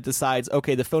wheel, then it decides,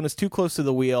 okay, the phone is too close to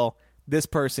the wheel. This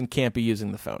person can't be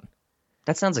using the phone.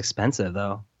 That sounds expensive,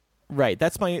 though. Right.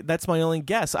 That's my only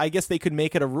guess. I guess they could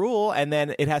make it a rule, and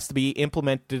then it has to be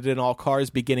implemented in all cars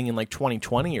beginning in like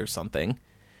 2020 or something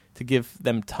to give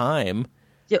them time.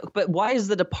 Yeah, but why is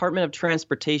the Department of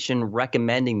Transportation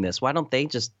recommending this? Why don't they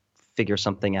just figure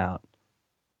something out?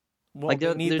 Well, like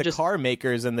they need the car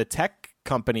makers and the tech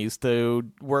companies to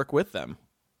work with them.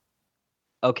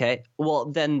 Okay, well,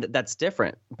 then that's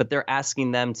different. But they're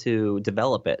asking them to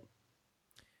develop it.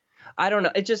 I don't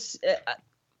know. It just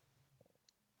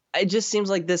seems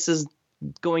like this is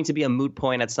going to be a moot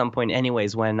point at some point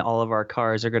anyways, when all of our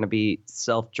cars are going to be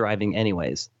self-driving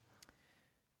anyways.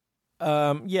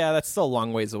 Yeah, that's still a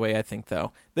long ways away, I think,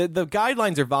 though. The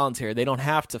guidelines are voluntary. They don't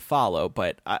have to follow,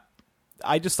 but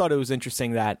I just thought it was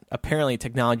interesting that apparently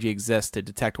technology exists to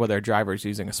detect whether a driver is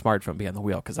using a smartphone behind the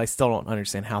wheel, because I still don't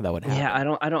understand how that would happen.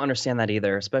 Yeah, I don't understand that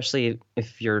either, especially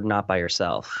if you're not by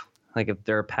yourself. Like if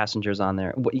there are passengers on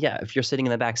there. Yeah, if you're sitting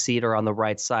in the back seat or on the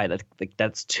right side,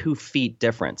 that's 2 feet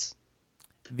difference.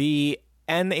 The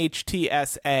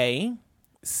NHTSA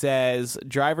says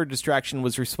driver distraction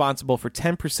was responsible for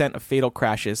 10% of fatal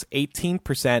crashes,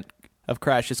 18% of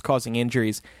crashes causing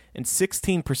injuries, and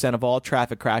 16% of all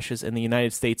traffic crashes in the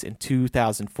United States in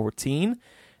 2014.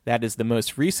 That is the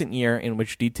most recent year in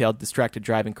which detailed distracted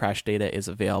driving crash data is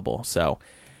available. So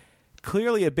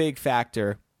clearly a big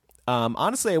factor.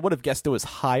 Honestly, I would have guessed it was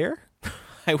higher.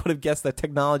 I would have guessed that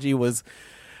technology was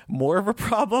more of a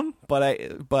problem, but I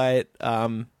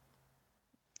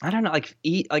don't know.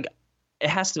 It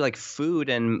has to be like food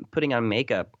and putting on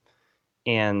makeup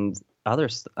and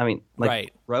others. I mean, like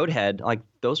right. Roadhead, like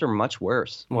those are much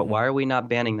worse. Mm-hmm. Why are we not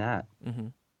banning that?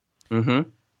 Mm-hmm.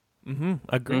 Mm-hmm. Mm-hmm.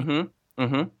 Agree. Mm-hmm.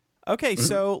 Mm-hmm. Okay,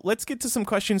 so let's get to some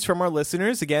questions from our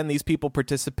listeners. Again, these people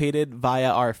participated via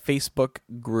our Facebook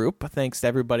group. Thanks to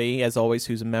everybody, as always,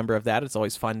 who's a member of that. It's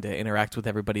always fun to interact with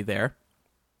everybody there.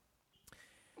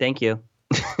 Thank you.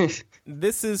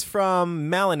 This is from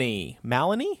Melanie.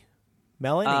 Melanie?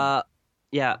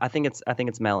 Yeah, I think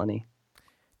it's Melanie.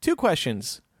 2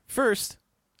 questions. First,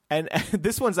 and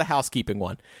this one's a housekeeping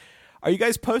one. Are you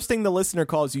guys posting the listener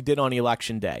calls you did on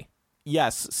Election Day?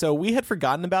 Yes. So we had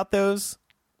forgotten about those.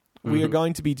 We are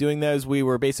going to be doing those. We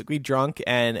were basically drunk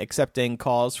and accepting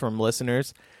calls from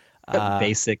listeners.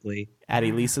 Basically. At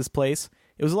Elisa's place.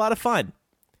 It was a lot of fun.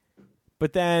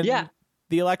 But then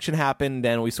the election happened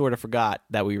and we sort of forgot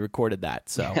that we recorded that.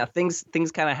 So yeah, things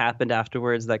kind of happened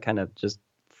afterwards that kind of just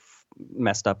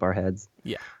messed up our heads.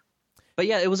 Yeah. But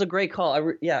yeah, it was a great call.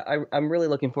 I'm really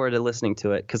looking forward to listening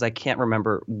to it because I can't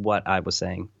remember what I was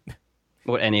saying,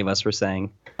 what any of us were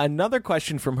saying. Another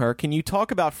question from her. Can you talk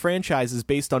about franchises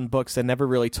based on books that never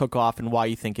really took off and why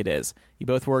you think it is? You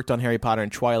both worked on Harry Potter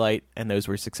and Twilight, and those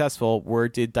were successful. Where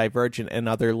did Divergent and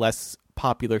other less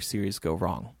popular series go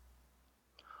wrong?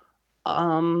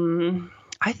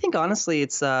 I think, honestly,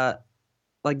 it's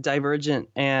like Divergent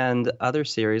and other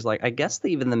series. Like, I guess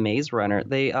even the Maze Runner,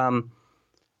 they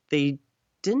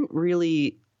didn't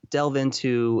really delve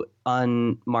into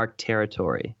unmarked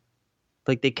territory.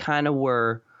 Like, they kind of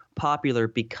were popular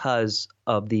because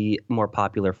of the more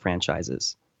popular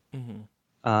franchises.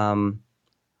 Mm-hmm.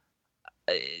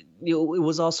 It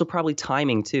was also probably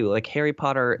timing too. Like Harry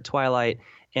Potter, Twilight,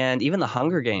 and even the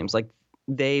Hunger Games. Like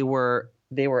they were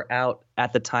out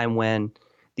at the time when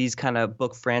these kind of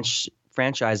book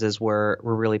franchises were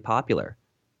really popular.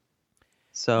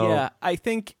 So yeah, I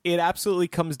think it absolutely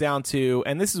comes down to,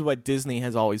 and this is what Disney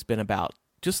has always been about,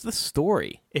 just the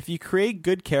story. If you create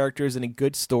good characters and a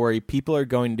good story, people are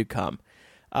going to come.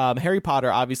 Harry Potter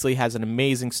obviously has an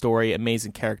amazing story,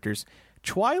 amazing characters.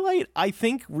 Twilight, I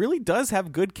think, really does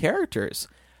have good characters.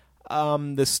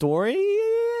 The story,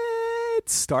 it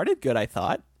started good, I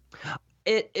thought.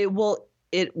 It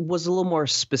it was a little more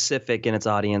specific in its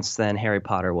audience than Harry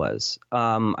Potter was.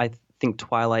 I think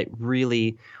Twilight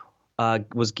really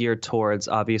was geared towards,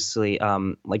 obviously,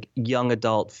 like young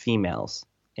adult females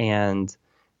and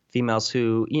females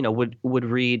who, you know, would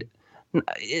read.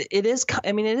 It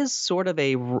is sort of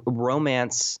a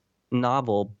romance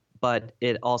novel, but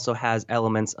it also has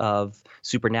elements of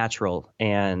supernatural,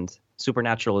 and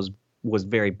supernatural was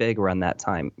very big around that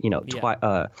time. You know,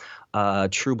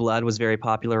 True Blood was very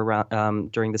popular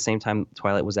around during the same time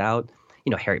Twilight was out. You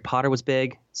know, Harry Potter was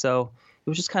big, so it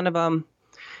was just kind of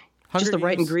just the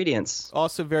right ingredients.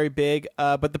 Also very big,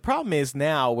 but the problem is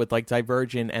now with like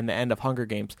Divergent and the end of Hunger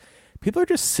Games, people are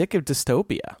just sick of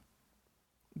dystopia.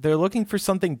 They're looking for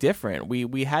something different.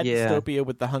 We had dystopia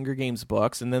with the Hunger Games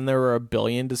books, and then there were a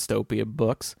billion dystopia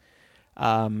books.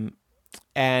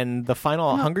 And the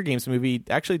final Hunger Games movie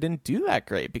actually didn't do that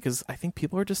great because I think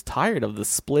people are just tired of the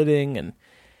splitting and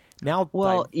now.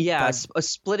 Well,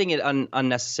 splitting it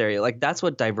unnecessary. Like that's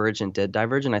what Divergent did.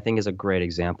 Divergent, I think, is a great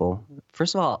example.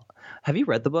 First of all, have you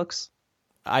read the books?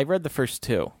 I read the first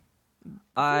two. The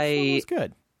first one was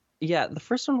good. Yeah, the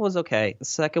first one was okay. The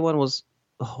second one was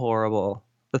horrible.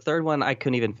 The third one I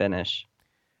couldn't even finish.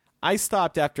 I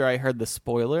stopped after I heard the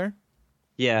spoiler.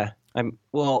 Yeah, I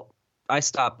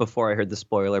stopped before I heard the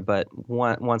spoiler, but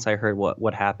once I heard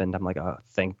what happened, I'm like, oh,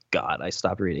 thank God I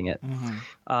stopped reading it.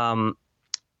 Mm-hmm.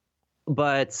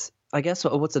 But I guess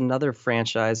what's another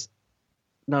franchise?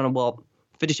 Well,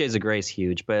 50 Shades of Grey is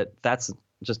huge, but that's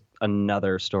just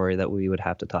another story that we would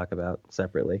have to talk about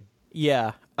separately.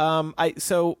 Yeah. I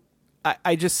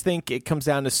just think it comes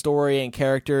down to story and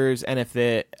characters, and if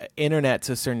the internet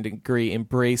to a certain degree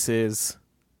embraces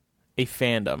a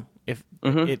fandom, if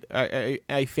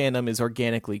a fandom is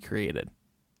organically created.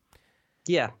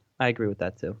 Yeah, I agree with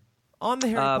that too. On the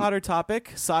Harry Potter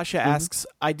topic, Sasha asks,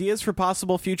 ideas for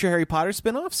possible future Harry Potter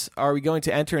spin-offs? Are we going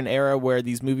to enter an era where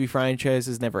these movie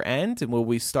franchises never end, and will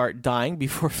we start dying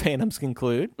before fandoms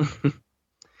conclude?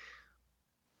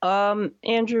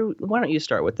 Andrew, why don't you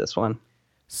start with this one?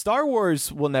 Star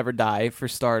Wars will never die, for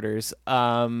starters.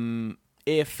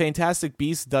 If Fantastic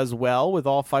Beasts does well with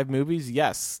all 5 movies,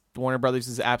 yes, Warner Brothers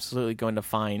is absolutely going to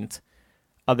find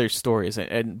other stories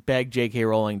and beg J.K.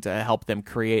 Rowling to help them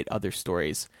create other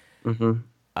stories.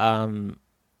 Mm-hmm.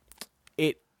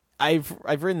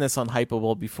 I've written this on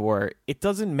Hypable before. It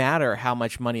doesn't matter how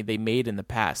much money they made in the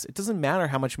past. It doesn't matter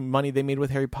how much money they made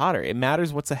with Harry Potter. It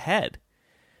matters what's ahead.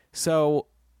 So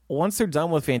once they're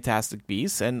done with Fantastic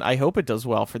Beasts, and I hope it does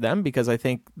well for them because I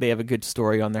think they have a good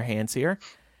story on their hands here,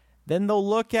 then they'll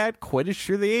look at Quidditch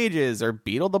Through the Ages or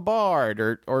Beetle the Bard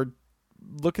or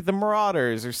look at the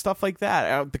Marauders or stuff like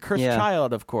that. The Cursed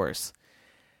Child, of course.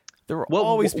 There will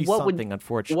always be something,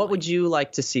 unfortunately. What would you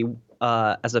like to see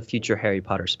as a future Harry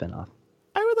Potter spinoff?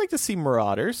 I would like to see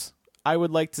Marauders. I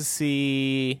would like to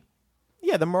see,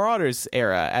 the Marauders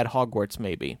era at Hogwarts,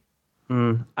 maybe.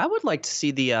 I would like to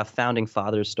see the Founding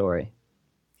Fathers story.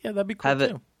 Yeah, that'd be cool,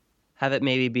 too. Have it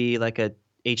maybe be like a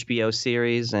HBO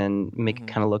series and make it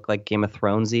kind of look like Game of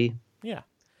Thronesy. Yeah.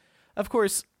 Of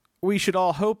course, we should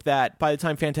all hope that by the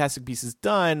time Fantastic Beasts is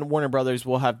done, Warner Brothers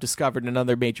will have discovered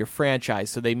another major franchise,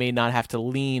 so they may not have to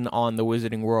lean on the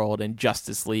Wizarding World and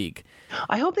Justice League.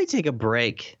 I hope they take a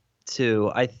break,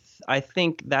 too. I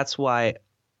think that's why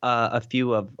a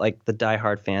few of like the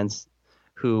diehard fans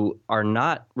who are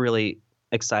not really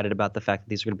excited about the fact that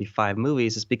these are going to be 5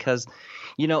 movies is because,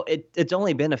 you know, it's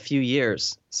only been a few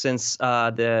years since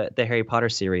the Harry Potter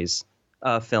series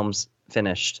films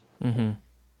finished.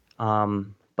 Mm-hmm.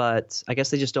 But I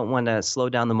guess they just don't want to slow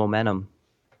down the momentum.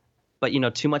 But, you know,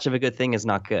 too much of a good thing is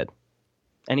not good.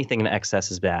 Anything in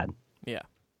excess is bad. Yeah.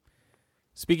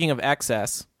 Speaking of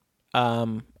excess,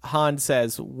 Han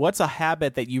says, what's a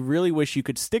habit that you really wish you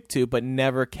could stick to but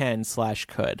never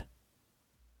can/could?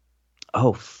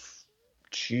 Oh,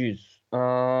 jeez.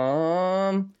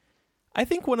 I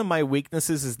think one of my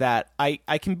weaknesses is that I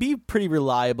can be pretty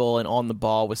reliable and on the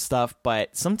ball with stuff,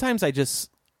 but sometimes I just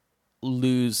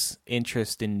lose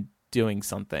interest in doing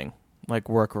something like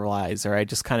work-wise, or I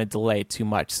just kind of delay too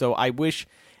much. So I wish,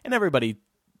 and everybody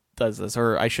does this,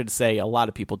 or I should say a lot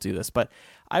of people do this, but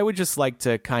I would just like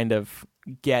to kind of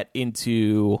get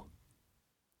into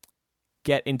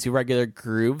regular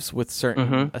grooves with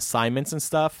certain assignments and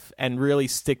stuff and really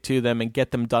stick to them and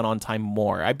get them done on time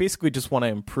more. I basically just want to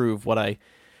improve what I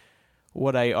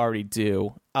already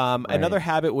do. Right. Another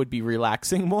habit would be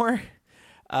relaxing more.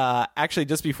 Actually,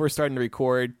 just before starting to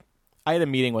record, I had a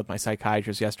meeting with my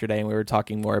psychiatrist yesterday, and we were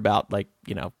talking more about, like,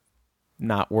 you know,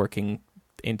 not working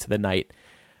into the night,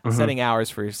 setting hours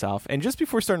for yourself. And just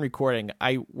before starting recording,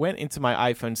 I went into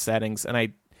my iPhone settings and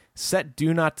I set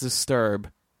Do Not Disturb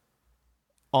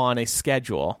on a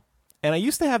schedule. And I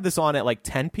used to have this on at like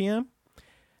 10 p.m.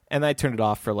 and I turned it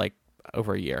off for like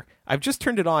over a year. I've just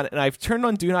turned it on, and I've turned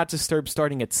on Do Not Disturb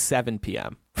starting at 7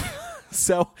 p.m.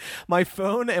 So my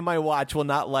phone and my watch will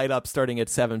not light up starting at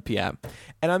 7 p.m.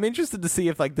 And I'm interested to see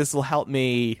if like this will help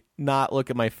me not look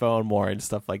at my phone more and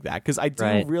stuff like that, because I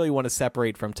do really want to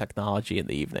separate from technology in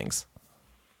the evenings.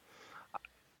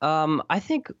 I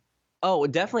think,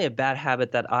 definitely a bad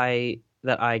habit that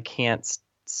I can't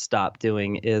stop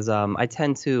doing is I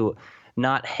tend to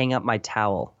not hang up my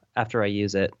towel after I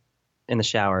use it in the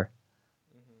shower.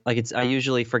 Like I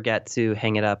usually forget to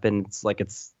hang it up, and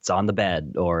it's on the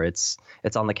bed or it's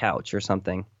on the couch or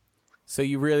something. So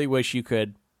you really wish you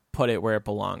could put it where it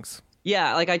belongs.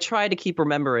 Yeah, like I try to keep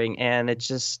remembering, and it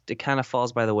kind of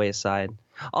falls by the wayside.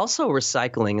 Also,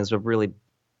 recycling is a really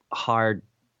hard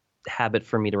habit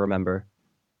for me to remember.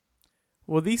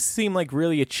 Well, these seem like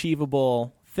really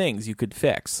achievable things you could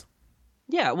fix.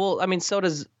 Yeah, well, I mean, so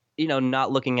does,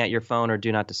 not looking at your phone or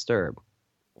Do Not Disturb.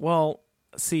 Well,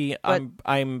 see, but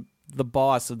I'm the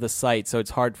boss of the site, so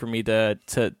it's hard for me to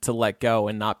let go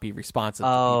and not be responsive to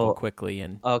people quickly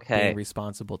and being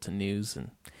responsible to news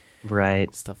and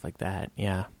stuff like that.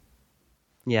 Yeah.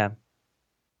 Yeah.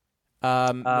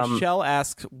 Michelle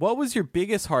asks, what was your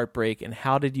biggest heartbreak and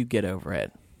how did you get over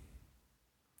it?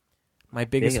 My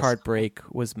biggest heartbreak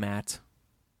was Matt.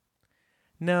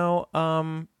 No,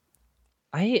 I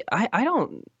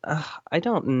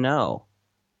don't know.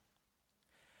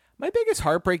 My biggest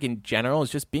heartbreak in general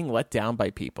is just being let down by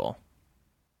people.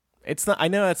 It's not. I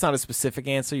know that's not a specific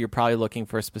answer. You're probably looking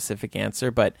for a specific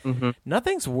answer, but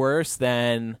nothing's worse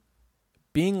than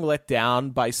being let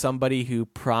down by somebody who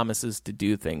promises to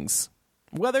do things,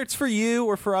 whether it's for you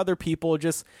or for other people.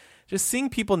 Just seeing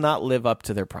people not live up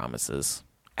to their promises.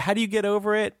 How do you get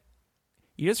over it?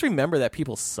 You just remember that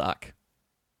people suck.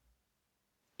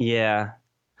 Yeah.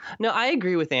 No, I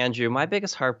agree with Andrew. My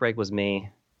biggest heartbreak was me.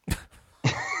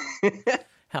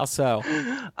 How so?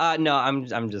 No,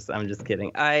 I'm just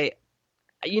kidding.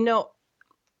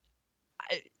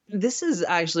 This is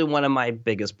actually one of my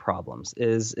biggest problems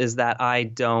is that I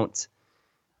don't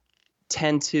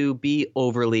tend to be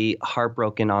overly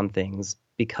heartbroken on things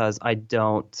because I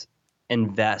don't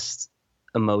invest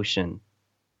emotion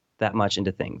that much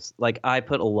into things. Like I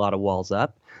put a lot of walls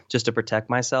up just to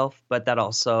protect myself, but that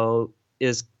also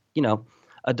is,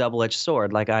 a double-edged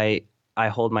sword. Like I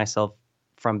hold myself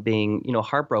from being,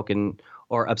 heartbroken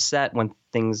or upset when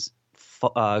things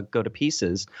go to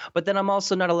pieces. But then I'm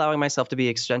also not allowing myself to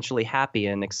be existentially happy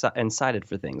and excited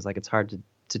for things. Like it's hard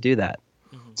to do that.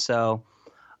 Mm-hmm. So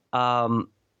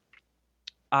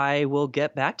I will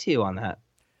get back to you on that.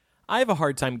 I have a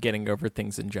hard time getting over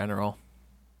things in general,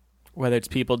 whether it's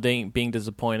people being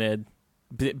disappointed,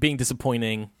 being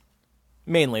disappointing.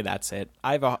 Mainly, that's it.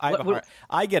 I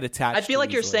get attached. I feel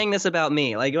like you're saying this about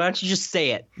me. Like, why don't you just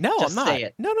say it? No, just I'm not. Say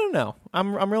it. No.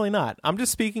 I'm really not. I'm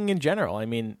just speaking in general. I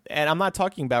mean, and I'm not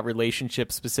talking about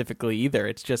relationships specifically either.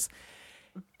 It's just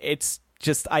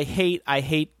I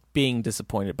hate being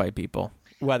disappointed by people,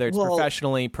 whether it's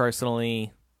professionally,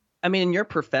 personally. I mean, in your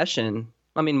profession,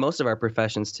 most of our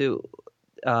professions too,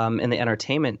 in the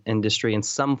entertainment industry, in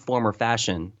some form or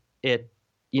fashion, a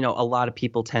lot of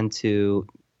people tend to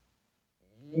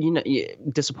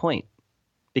disappoint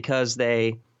because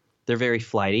they're very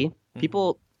flighty. Mm-hmm.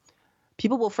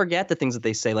 People will forget the things that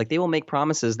they say. Like they will make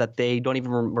promises that they don't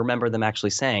even remember them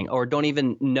actually saying, or don't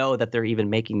even know that they're even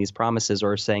making these promises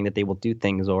or saying that they will do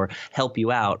things or help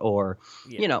you out or,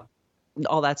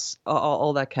 all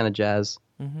that kind of jazz.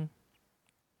 Mm-hmm.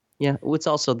 Yeah. It's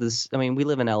also this, we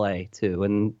live in LA too,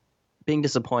 and being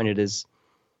disappointed is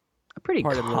a pretty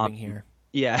part of living here.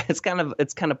 Yeah, it's kind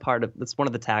of part of, it's one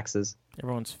of the taxes.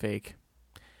 Everyone's fake.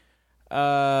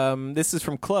 This is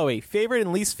from Chloe. Favorite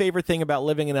and least favorite thing about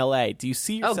living in LA? Do you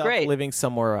see yourself living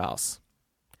somewhere else?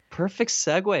 Perfect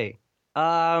segue.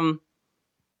 I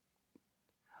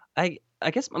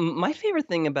guess my favorite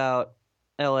thing about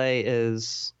LA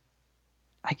is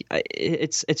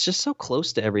it's just so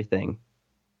close to everything.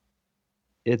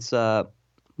 It's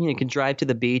you can drive to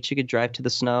the beach, you could drive to the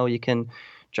snow, you can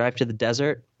drive to the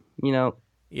desert.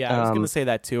 Yeah, I was going to say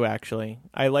that too, actually.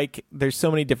 There's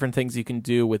so many different things you can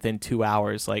do within 2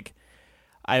 hours. Like,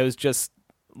 I was just,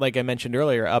 like I mentioned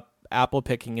earlier, up apple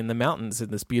picking in the mountains in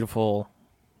this beautiful,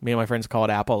 me and my friends call it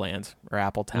Apple Land or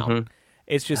Apple Town. Mm-hmm.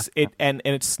 It's just, and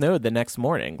it snowed the next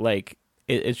morning. Like,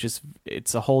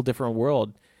 it's a whole different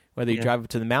world. Whether you drive up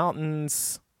to the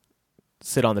mountains,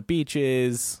 sit on the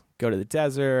beaches, go to the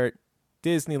desert,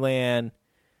 Disneyland,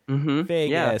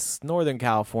 Vegas, Northern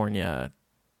California.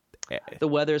 The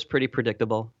weather's pretty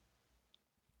predictable.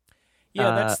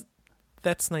 Yeah,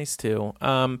 That's nice too.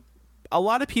 A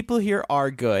lot of people here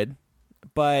are good,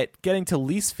 but getting to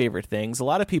least favorite things, a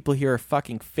lot of people here are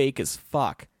fucking fake as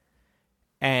fuck.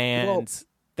 And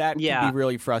that can be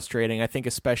really frustrating, I think,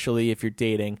 especially if you're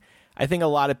dating. I think a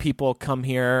lot of people come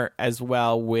here as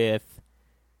well with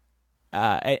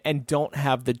and don't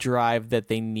have the drive that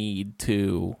they need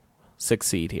to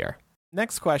succeed here.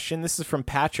 Next question, this is from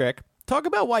Patrick. Talk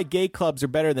about why gay clubs are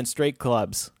better than straight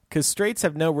clubs, because straights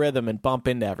have no rhythm and bump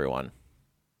into everyone.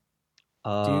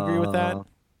 Do you agree with that?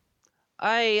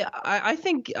 I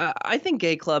think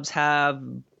gay clubs have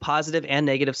positive and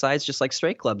negative sides, just like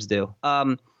straight clubs do.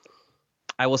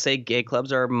 I will say gay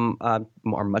clubs are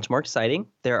much more exciting.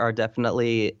 There are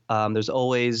definitely there's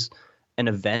always an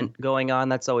event going on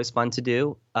that's always fun to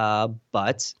do.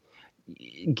 But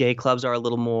gay clubs are a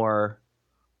little more,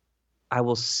 I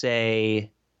will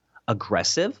say,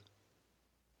 aggressive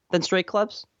than straight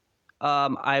clubs.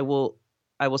 I will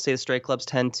say the straight clubs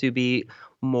tend to be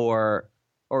more,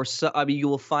 you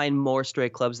will find more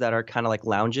straight clubs that are kind of like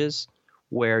lounges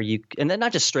where and then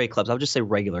not just straight clubs. I would just say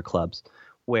regular clubs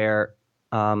where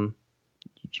you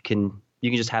can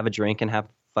just have a drink and have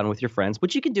fun with your friends,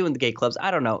 which you can do in the gay clubs. I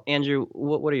don't know, Andrew.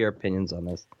 What are your opinions on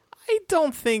this? I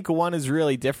don't think one is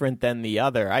really different than the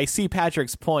other. I see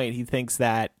Patrick's point. He thinks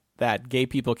that gay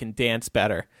people can dance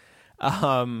better.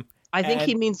 I think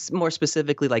he means more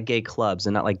specifically like gay clubs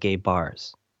and not like gay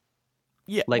bars.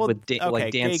 Yeah, like well,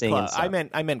 like dancing and stuff.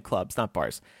 I meant clubs, not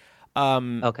bars.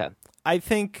 Okay. I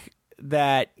think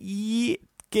that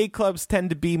gay clubs tend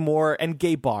to be more, and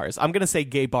gay bars, I'm going to say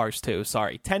gay bars too,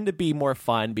 sorry, tend to be more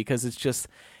fun because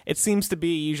it seems to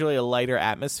be usually a lighter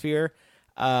atmosphere.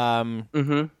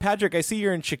 Patrick, I see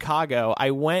you're in Chicago.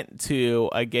 I went to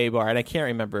a gay bar, and I can't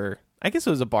remember, I guess it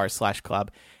was a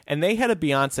bar/club, and they had a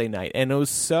Beyonce night, and it was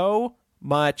so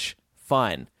much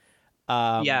fun.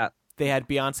 Yeah. They had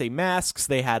Beyonce masks.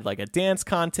 They had like a dance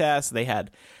contest. They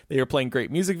were playing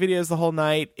great music videos the whole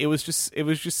night. It was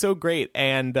just so great.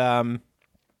 And I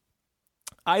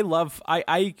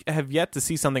have yet to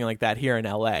see something like that here in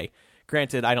LA.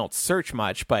 Granted, I don't search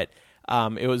much, but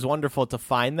it was wonderful to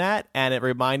find that. And it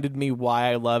reminded me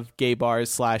why I love gay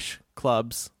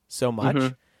bars/clubs so much.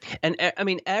 Mm-hmm. And I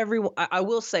mean, I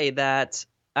will say that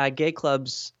gay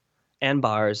clubs and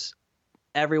bars,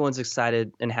 everyone's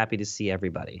excited and happy to see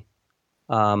everybody.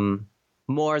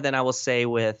 More than I will say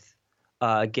with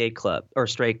gay club or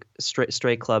straight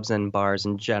clubs and bars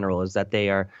in general, is that they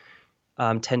are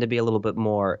tend to be a little bit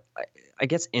more, I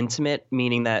guess, intimate,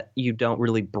 meaning that you don't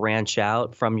really branch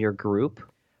out from your group.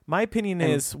 My opinion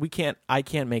is I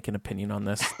can't make an opinion on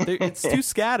this. It's too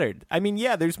scattered. I mean,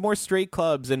 yeah, there's more straight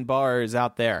clubs and bars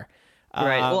out there.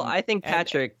 Right. Well, I think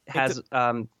Patrick has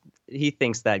he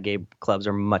thinks that gay clubs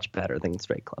are much better than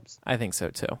straight clubs. I think so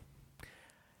too.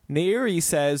 Nairi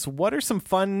says, what are some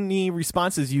funny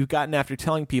responses you've gotten after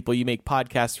telling people you make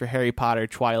podcasts for Harry Potter,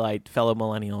 Twilight, fellow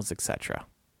millennials, etc.?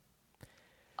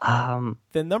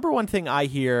 The number one thing I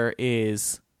hear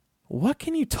is, what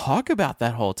can you talk about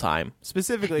that whole time?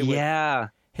 Specifically with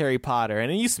Harry Potter, and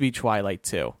it used to be Twilight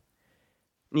too.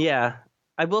 Yeah.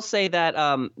 I will say that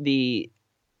the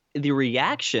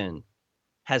reaction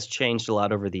has changed a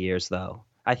lot over the years, though.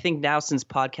 I think now, since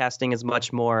podcasting is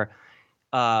much more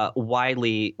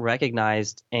widely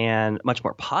recognized and much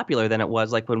more popular than it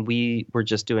was like when we were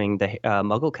just doing the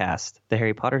MuggleCast, the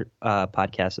Harry Potter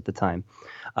podcast at the time.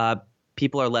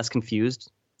 People are less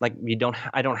confused. Like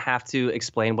I don't have to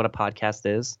explain what a podcast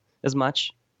is as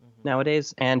much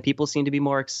nowadays, and people seem to be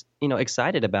more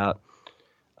excited about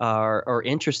or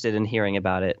interested in hearing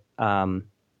about it.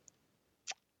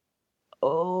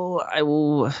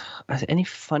 Any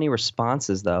funny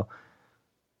responses though?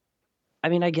 I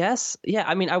mean, I guess, yeah.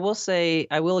 I mean, I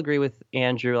will agree with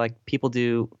Andrew. Like, people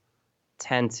do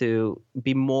tend to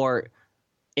be more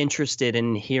interested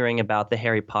in hearing about the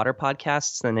Harry Potter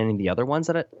podcasts than any of the other ones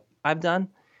that I've done,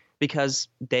 because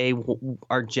they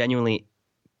are genuinely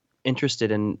interested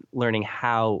in learning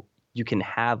how you can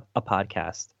have a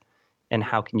podcast and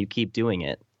how can you keep doing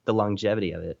it, the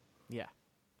longevity of it. Yeah.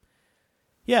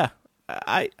 Yeah.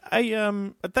 I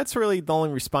that's really the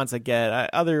only response I get.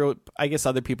 I guess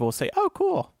other people will say, "Oh,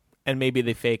 cool," and maybe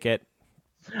they fake it.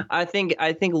 I think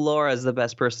Laura is the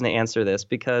best person to answer this,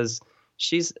 because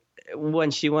when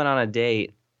she went on a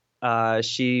date,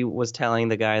 she was telling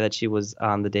the guy that she was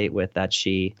on the date with that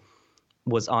she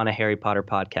was on a Harry Potter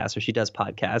podcast, or she does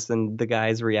podcasts, and the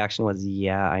guy's reaction was,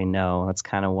 "Yeah, I know. That's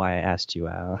kind of why I asked you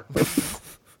out."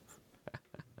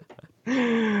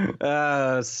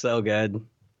 So good.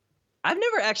 I've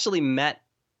never actually met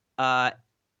a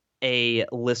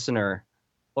listener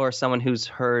or someone who's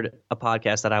heard a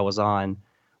podcast that I was on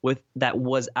that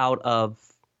was out of,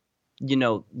 in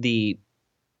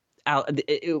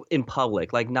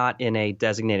public, like not in a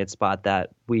designated spot that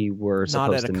we were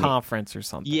supposed Not to at a meet. conference or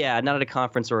something. Yeah, not at a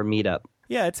conference or a meetup.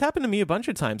 Yeah, it's happened to me a bunch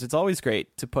of times. It's always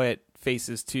great to put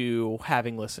faces to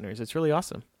having listeners. It's really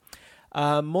awesome.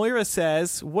 Moira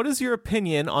says, what is your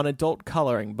opinion on adult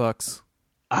coloring books?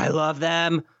 I love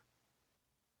them.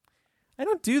 I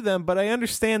don't do them, but I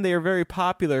understand they are very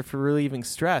popular for relieving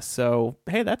stress. So,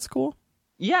 hey, that's cool.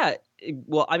 Yeah,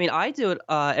 well, I mean, I do it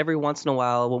every once in a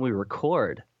while when we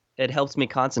record. It helps me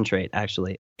concentrate,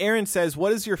 actually. Aaron says,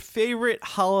 what is your favorite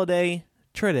holiday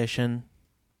tradition?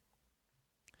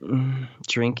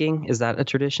 Drinking, is that a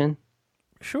tradition?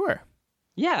 Sure.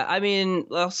 Yeah, I mean,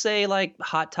 I'll say like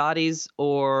hot toddies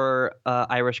or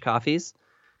Irish coffees.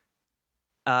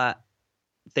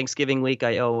 Thanksgiving week,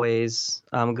 I always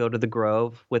go to the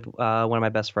Grove with one of my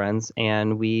best friends,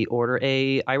 and we order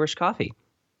a Irish coffee.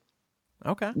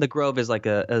 Okay. The Grove is like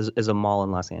is a mall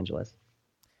in Los Angeles.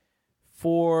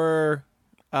 For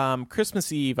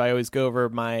Christmas Eve, I always go over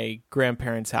my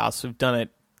grandparents' house. We've done it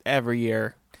every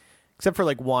year, except for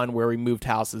like one where we moved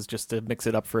houses just to mix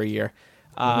it up for a year.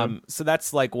 So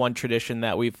that's like one tradition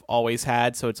that we've always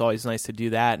had. So it's always nice to do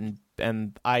that.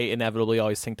 And I inevitably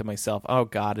always think to myself, oh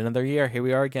God, another year. Here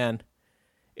we are again.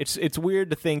 It's weird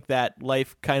to think that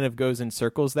life kind of goes in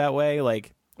circles that way.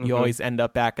 Like you always end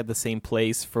up back at the same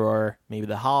place for maybe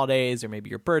the holidays or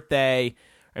maybe your birthday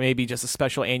or maybe just a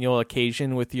special annual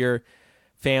occasion with your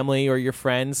family or your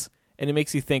friends. And it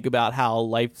makes you think about how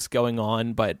life's going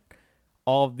on, but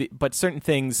certain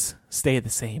things stay the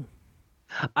same.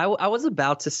 I was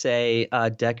about to say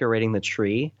decorating the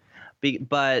tree,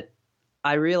 but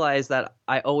I realized that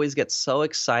I always get so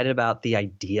excited about the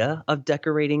idea of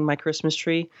decorating my Christmas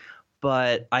tree,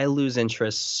 but I lose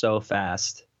interest so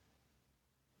fast.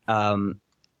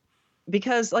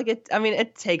 Because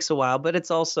it takes a while, but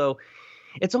it's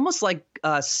almost like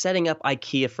setting up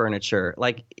IKEA furniture.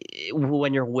 Like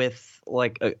when you're with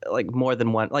like more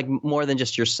than one, like more than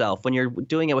just yourself. When you're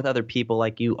doing it with other people,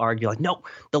 like you argue, like no,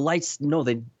 the lights, no,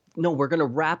 we're gonna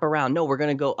wrap around. No, we're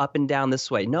gonna go up and down this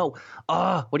way. No,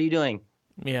 what are you doing?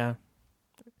 Yeah,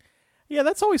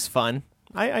 that's always fun.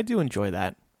 I do enjoy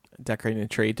that, decorating the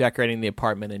tree, decorating the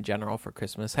apartment in general for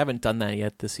Christmas. Haven't done that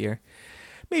yet this year.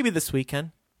 Maybe this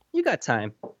weekend. You got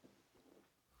time.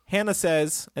 Hannah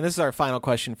says, and this is our final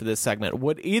question for this segment,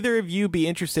 would either of you be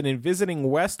interested in visiting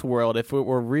Westworld if it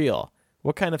were real?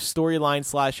 What kind of storyline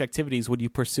 / activities would you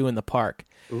pursue in the park?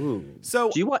 Ooh. So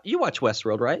you watch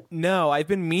Westworld, right? No, I've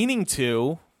been meaning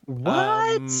to.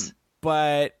 What?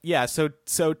 But yeah, so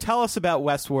tell us about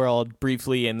Westworld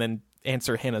briefly and then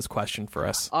answer Hannah's question for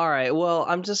us. All right. Well,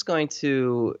 I'm just going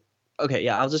to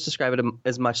I'll just describe it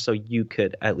as much so you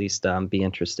could at least be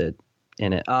interested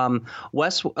in it. The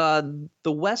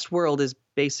Westworld is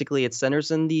basically, it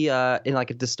centers in in like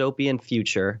a dystopian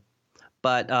future,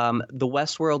 but the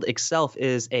Westworld itself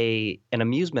is an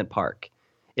amusement park.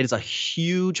 It is a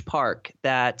huge park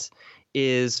that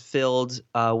is filled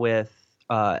with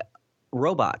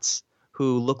robots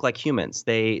who look like humans.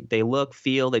 They look,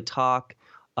 feel, they talk,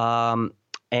 and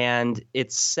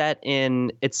it's set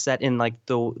in like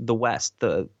the West,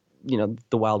 the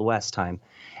Wild West time,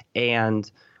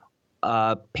 and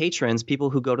patrons, people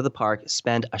who go to the park,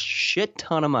 spend a shit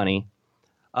ton of money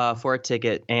for a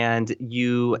ticket, and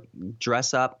you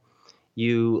dress up,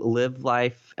 you live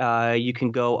life. You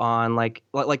can go on like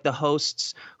the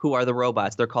hosts who are the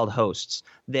robots. They're called hosts.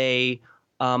 They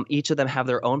each of them have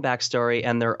their own backstory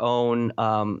and their own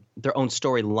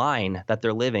storyline that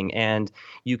they're living, and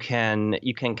you can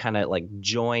kind of like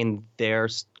join their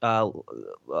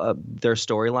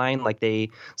storyline.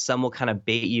 Like some will kind of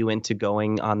bait you into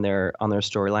going on their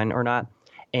storyline or not,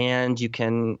 and you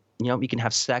can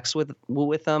have sex with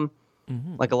them.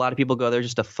 Mm-hmm. Like a lot of people go there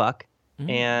just to fuck,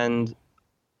 and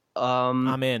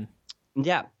I'm in.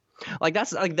 Yeah, like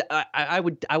that's like I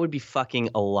would be fucking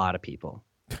a lot of people.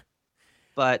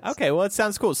 But okay, well, it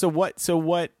sounds cool. So what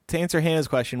to answer Hannah's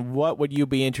question, what would you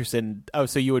be interested in? Oh,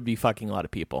 so you would be fucking a lot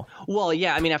of people. Well,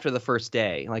 yeah, I mean, after the first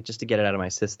day, like just to get it out of my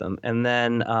system. And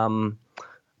then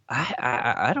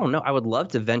I don't know. I would love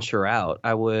to venture out.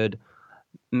 I would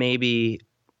maybe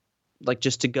like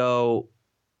just to go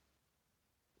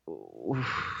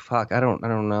fuck, I don't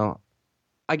know.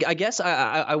 I guess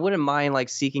I wouldn't mind like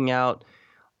seeking out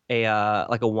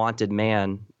a wanted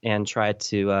man and try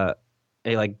to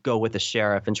like go with the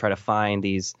sheriff and try to find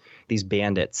these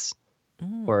bandits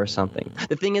or something.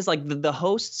 The thing is, like the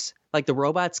hosts, like the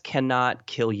robots cannot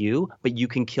kill you, but you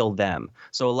can kill them.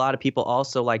 So a lot of people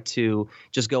also like to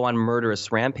just go on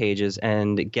murderous rampages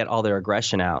and get all their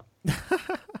aggression out.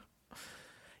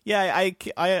 Yeah, Yeah,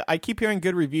 I keep hearing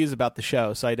good reviews about the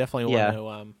show, so I definitely want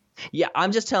to. Yeah,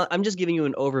 I'm just giving you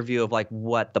an overview of like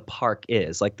what the park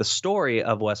is. Like the story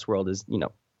of Westworld is,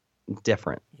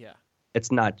 different. Yeah.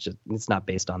 It's not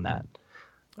based on that.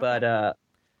 But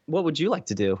what would you like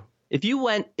to do if you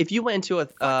went to a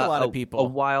lot of people. a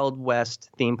Wild West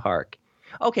theme park?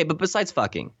 Okay, but besides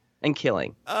fucking and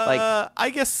killing,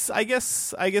 I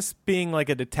guess being like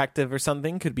a detective or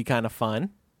something could be kind of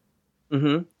fun.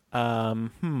 Yeah,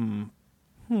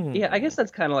 I guess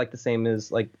that's kind of like the same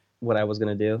as like what I was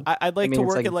gonna do. I'd like to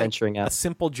work at like venturing out. a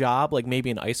simple job, like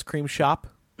maybe an ice cream shop.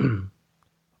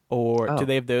 Or do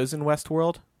they have those in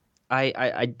Westworld?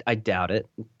 I doubt it.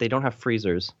 They don't have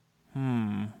freezers.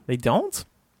 They don't?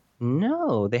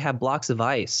 No, they have blocks of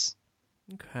ice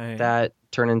Okay. that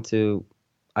turn into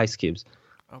ice cubes.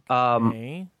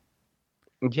 Okay.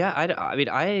 Yeah,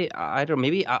 I don't.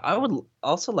 Maybe I would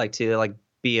also like to like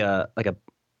be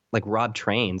like rob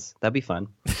trains. That'd be fun.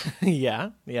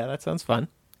 yeah, that sounds fun.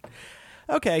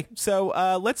 Okay,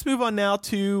 so let's move on now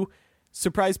to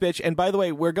Surprise Bitch. And by the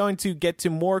way, we're going to get to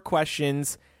more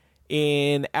questions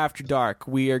in After Dark.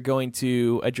 We are going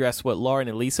to address what Lauren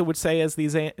and Lisa would say as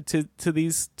these to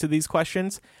these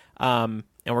questions, and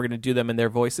we're going to do them in their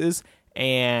voices.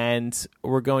 And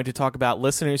we're going to talk about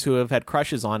listeners who have had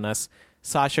crushes on us.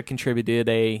 Sasha contributed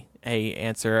a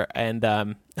answer, and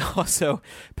also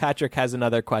Patrick has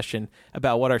another question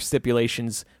about what our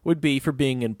stipulations would be for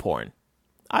being in porn.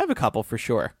 I have a couple for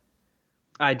sure.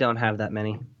 I don't have that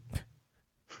many.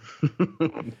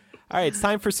 All right, it's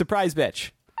time for Surprise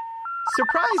Bitch.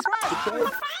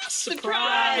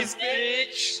 Surprise,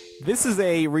 bitch! This is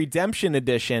a redemption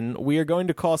edition. We are going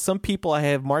to call some people I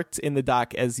have marked in the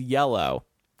doc as yellow,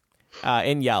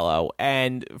 in yellow.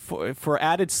 And for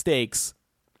added stakes,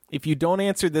 if you don't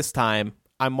answer this time,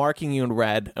 I'm marking you in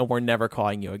red, and we're never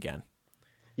calling you again.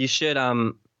 You should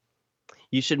leave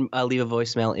a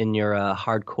voicemail in your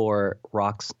hardcore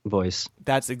rocks voice.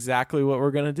 That's exactly what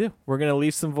we're going to do. We're going to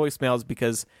leave some voicemails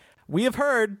because we have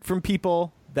heard from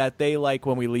people that they like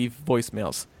when we leave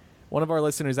voicemails. One of our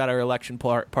listeners at our election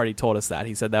party told us that.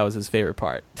 He said that was his favorite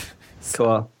part.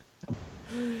 Cool.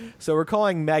 So we're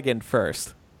calling Megan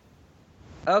first.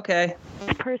 Okay.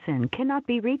 This person cannot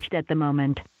be reached at the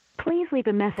moment. Please leave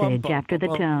a message after the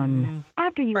tone.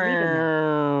 After you leave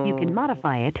a message, you can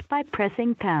modify it by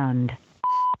pressing pound.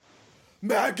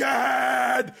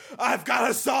 Megan, I've got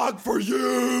a song for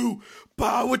you.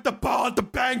 Pow with the ball, the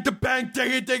bang, dig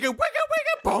it, wigga,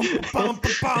 wigga, bum, bum,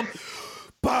 bum, bum.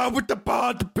 Pow with the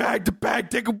ball, the bang,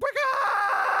 dig it, wigga.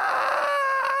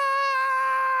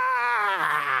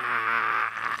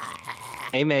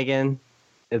 Hey, Megan.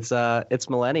 It's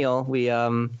Millennial. We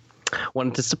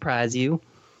wanted to surprise you,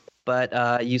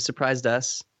 but you surprised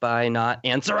us by not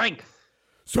answering.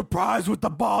 Surprise with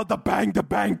the ball, the bang, dig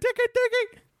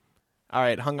it. All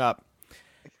right, hung up.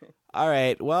 All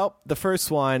right, well, the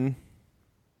first one,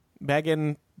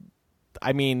 Megan,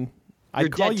 I mean, You're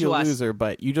I'd call dead you to a us. loser,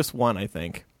 but you just won, I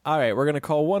think. All right, we're going to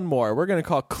call one more. We're going to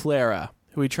call Clara,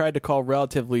 who we tried to call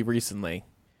relatively recently.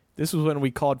 This was when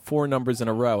we called 4 numbers in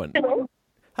a row. And Hello.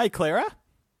 Hi, Clara.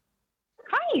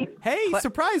 Hi. Hey,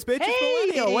 surprise, bitch. Hey,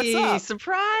 It's Millennial. What's up?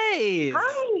 Surprise!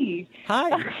 Hi. Hi.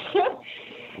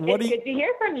 What It's do you... good to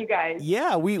hear from you guys.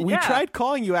 Yeah, we Yeah. tried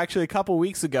calling you actually a couple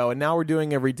weeks ago, and now we're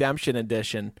doing a redemption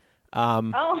edition.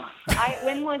 When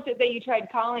was it that you tried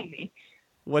calling me?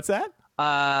 What's that?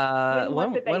 When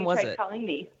was it that when you was tried it? calling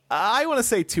me? I want to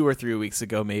say 2 or 3 weeks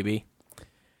ago, maybe.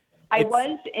 I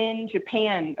was in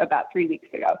Japan about 3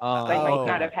 weeks ago. So I Oh. might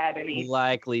not have had any.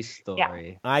 Likely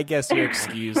story. I guess you're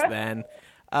excused then.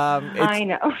 I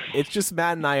know. It's just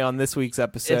Matt and I on this week's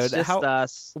episode. It's just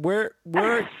us. Where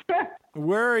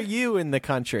are you in the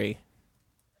country?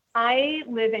 I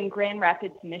live in Grand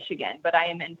Rapids, Michigan, but I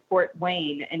am in Fort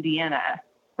Wayne, Indiana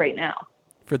right now.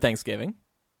 For Thanksgiving?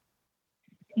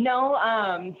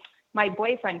 No, my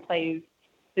boyfriend plays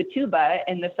the tuba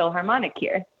in the Philharmonic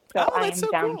here. So Oh, I'm that's so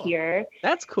down cool. here.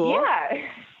 That's cool. Yeah.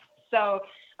 So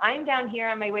I'm down here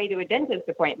on my way to a dentist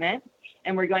appointment,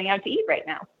 and we're going out to eat right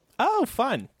now. Oh,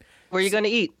 fun. Where are you going to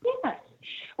eat? Yeah.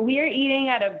 We are eating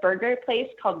at a burger place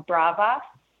called Brava.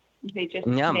 They just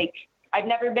Yum. make. I've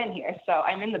never been here, so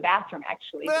I'm in the bathroom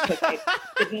actually because I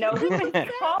didn't know who was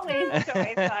calling. So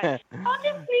I thought I'll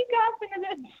just sneak off into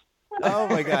this. Oh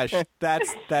my gosh,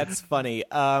 that's funny.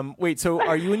 Wait, so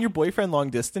are you and your boyfriend long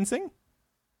distancing?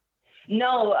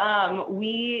 No,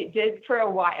 we did for a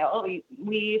while.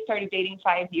 We started dating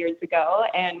 5 years ago,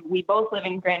 and we both live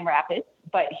in Grand Rapids,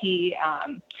 but he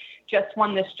just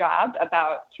won this job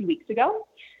about 2 weeks ago.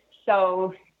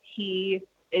 So he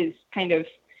is kind of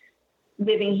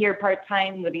living here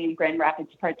part-time, living in Grand Rapids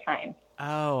part-time.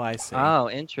 Oh, I see.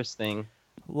 Oh, interesting.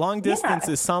 Long distance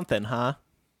is something, huh?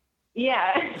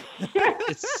 Yeah.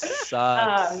 It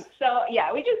sucks. So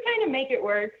yeah, we just kind of make it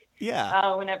work.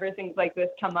 Yeah. Whenever things like this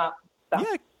come up. So.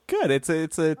 Yeah, good. It's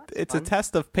a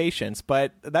test of patience,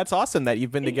 but that's awesome that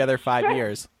you've been together 5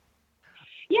 years.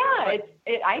 Yeah,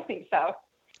 I think so.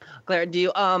 Claire, did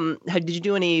you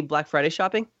do any Black Friday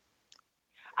shopping?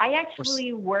 I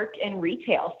actually work in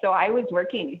retail, so I was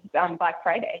working on Black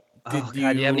Friday. Do you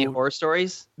have any horror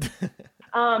stories?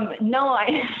 No,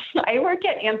 I work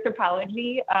at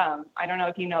Anthropology. I don't know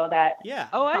if you know that. Yeah.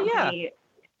 Company.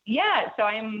 Yeah. So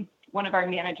I'm one of our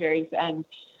managers and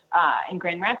in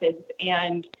Grand Rapids,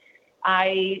 and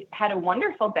I had a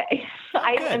wonderful day.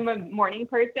 I am a morning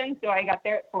person, so I got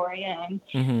there at 4 a.m.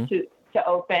 to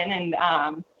open, and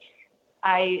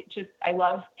I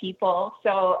love people,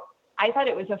 so I thought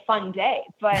it was a fun day,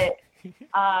 but.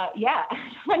 Yeah,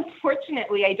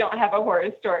 unfortunately, I don't have a horror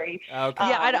story. Okay.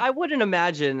 Yeah, I wouldn't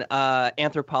imagine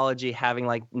Anthropology having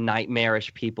like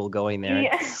nightmarish people going there.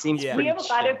 Yeah. It seems We have a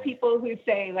lot of people who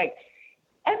say like,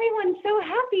 everyone's so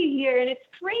happy here and it's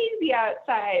crazy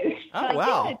outside. Oh,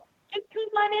 wow. Yeah, just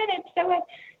come on in. It's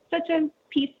such a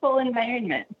peaceful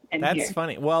environment in here. That's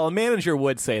funny. Well, a manager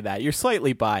would say that. You're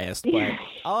slightly biased, but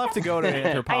I'll have to go to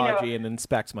Anthropology and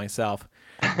inspect myself.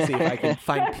 See if I can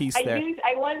find peace there.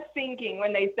 I was thinking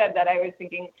when they said that, I was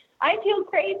thinking, I feel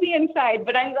crazy inside,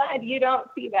 but I'm glad you don't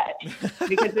see that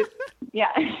because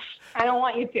I don't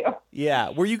want you to. Yeah.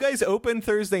 Were you guys open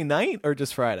Thursday night or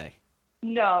just Friday?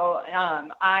 No,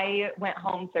 I went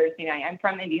home Thursday night. I'm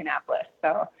from Indianapolis,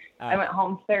 so I went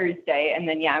home Thursday, and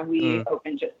then we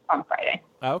opened just on Friday.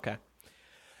 Oh, okay.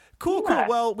 Cool.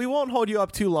 Well, we won't hold you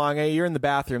up too long. You're in the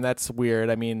bathroom. That's weird.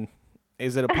 I mean,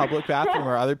 is it a public bathroom?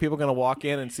 Or are other people going to walk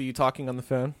in and see you talking on the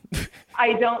phone?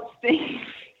 I don't think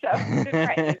so. It's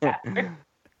right in the bathroom.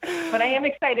 But I am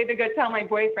excited to go tell my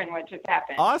boyfriend what just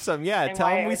happened. Awesome. Yeah. Tell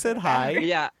him we said hi.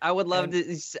 Yeah, I would love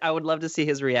to see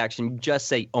his reaction. Just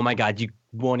say, "Oh my God, you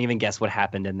won't even guess what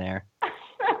happened in there."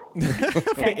 He's not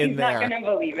going to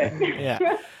believe it. Yeah.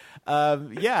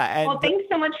 And well, thanks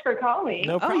so much for calling.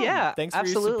 No problem. Oh, yeah, thanks for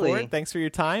absolutely. your support. Thanks for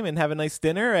your time, and have a nice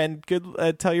dinner. And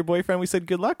good. Tell your boyfriend we said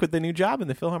good luck with the new job in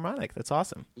the Philharmonic. That's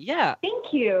awesome. Yeah.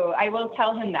 Thank you. I will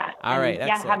tell him that. All right. Yeah.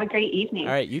 Excellent. Have a great evening.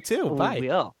 All right. You too. Bye. We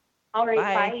will. All right.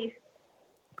 Bye.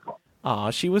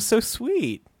 Aw, she was so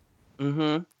sweet.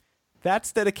 Mm-hmm.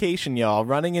 That's dedication, y'all.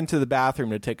 Running into the bathroom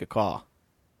to take a call.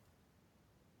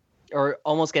 Or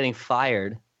almost getting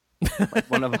fired.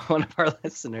 Like one of our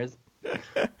listeners.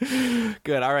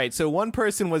 Good. All right. So one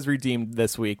person was redeemed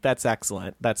this week. That's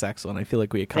excellent. I feel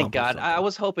like we accomplished Thank God. something. I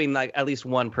was hoping like at least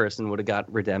one person would have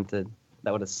got redempted.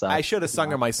 That would have sucked. I should have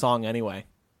sung her my song anyway.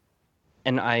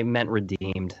 And I meant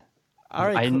redeemed. All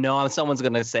right. I know someone's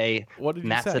going to say, What did you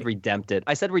Matt say? said redempted.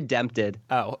 I said redempted.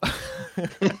 Oh.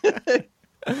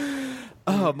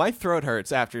 Oh, my throat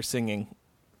hurts after singing.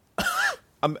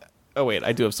 Oh, wait.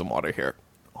 I do have some water here.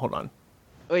 Hold on.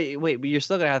 Wait, but you're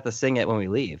still going to have to sing it when we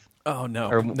leave. Oh, no.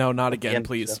 Or- No, not at the again, end,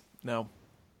 please. so. No.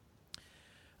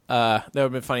 That would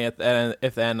have been funny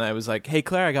if then I was like, hey,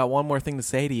 Claire, I got one more thing to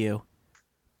say to you.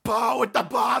 Bah with the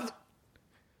bond.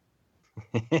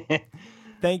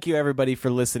 Thank you, everybody, for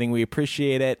listening. We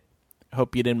appreciate it.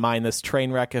 Hope you didn't mind this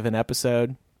train wreck of an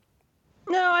episode.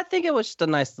 No, I think it was just a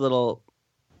nice little,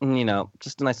 fender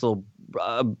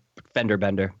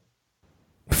bender.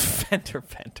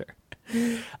 Fender.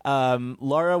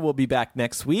 Laura will be back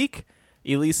next week.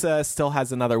 Elisa still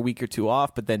has another week or two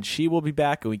off, but then she will be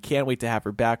back, and we can't wait to have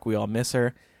her back. We all miss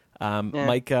her.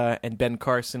 Micah and Ben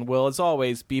Carson will, as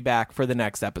always, be back for the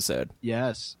next episode.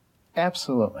 Yes,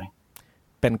 absolutely.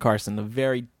 Ben Carson, a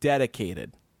very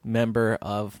dedicated member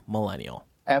of Millennial.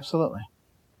 Absolutely.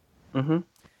 Mm-hmm.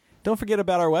 Don't forget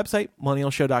about our website,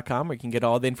 millennialshow.com, where you can get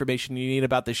all the information you need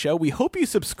about the show. We hope you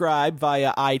subscribe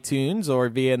via iTunes or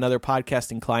via another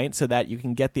podcasting client so that you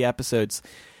can get the episodes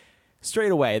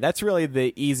straight away. That's really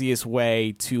the easiest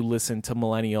way to listen to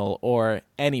Millennial or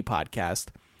any podcast.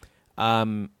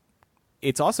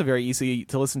 It's also very easy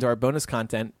to listen to our bonus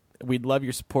content. We'd love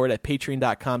your support at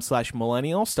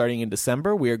patreon.com/millennial. Starting in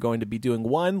December, we are going to be doing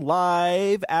one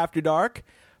live After Dark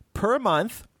per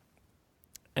month.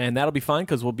 And that'll be fun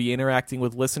because we'll be interacting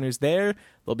with listeners there.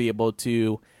 They'll be able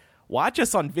to watch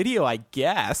us on video, I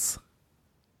guess.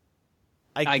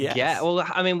 I guess. Well,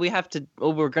 I mean, we have to.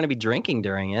 Well, we're going to be drinking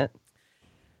during it.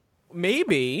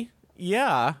 Maybe.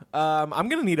 Yeah. I'm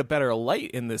going to need a better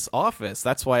light in this office.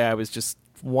 That's why I was just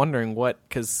wondering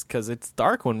because it's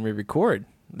dark when we record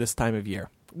this time of year.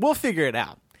 We'll figure it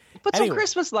out. Put some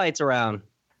Christmas lights around.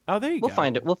 Oh, there you go. We'll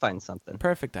find it. We'll find something.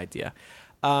 Perfect idea.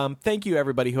 Thank you,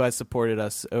 everybody who has supported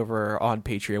us over on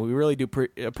Patreon. We really do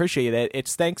appreciate it.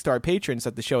 It's thanks to our patrons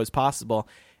that the show is possible.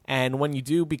 And when you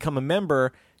do become a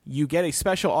member, you get a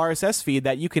special RSS feed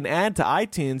that you can add to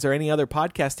iTunes or any other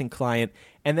podcasting client.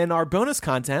 And then our bonus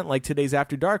content, like today's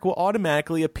After Dark, will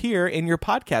automatically appear in your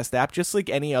podcast app, just like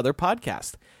any other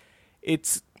podcast.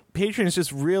 Patreon is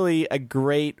just really a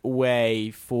great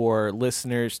way for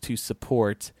listeners to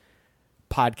support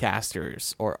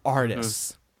podcasters or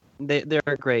artists. They're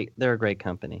a great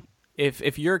company.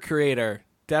 If you're a creator,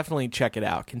 definitely check it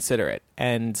out. Consider it.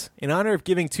 And in honor of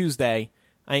Giving Tuesday,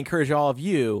 I encourage all of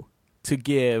you to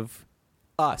give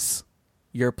us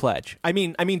your pledge. I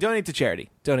mean, donate to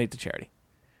charity. Donate to charity.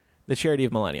 The charity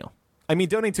of Millennial.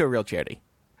 Donate to a real charity.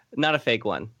 Not a fake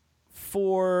one.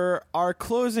 For our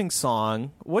closing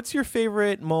song, what's your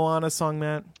favorite Moana song,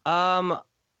 Matt?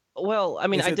 Well, I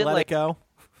did Let It Go?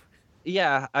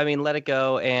 Yeah, Let It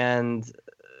Go, and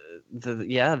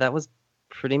that was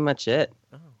pretty much it.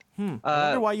 I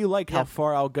wonder why you like How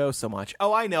Far I'll Go so much.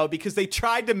 Oh, I know, because they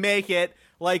tried to make it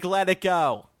like Let It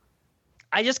Go.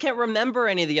 I just can't remember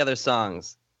any of the other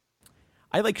songs.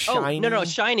 I like Shiny. Oh, no,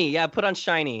 Shiny. Yeah, put on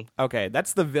Shiny. Okay,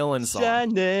 that's the villain song.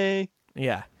 Shiny.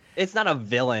 Yeah. It's not a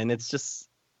villain. It's just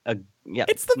a... Yeah,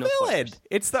 it's the villain. Spoilers.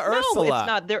 It's the Ursula. No, it's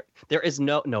not. There is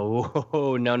no... No.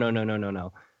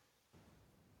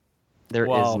 There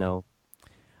is no...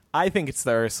 I think it's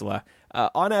the Ursula.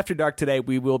 On After Dark today,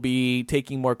 we will be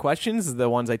taking more questions, the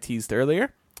ones I teased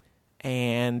earlier.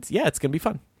 And yeah, it's going to be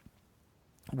fun.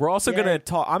 We're also going to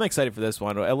talk... I'm excited for this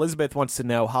one. Elizabeth wants to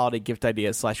know holiday gift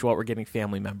ideas / what we're getting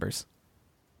family members.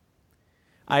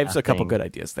 I have a couple good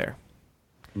ideas there.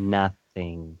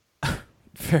 Nothing.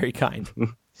 Very kind. All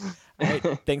right.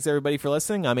 Thanks, everybody, for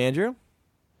listening. I'm Andrew.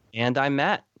 And I'm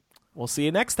Matt. We'll see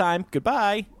you next time.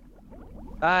 Goodbye.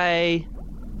 Bye.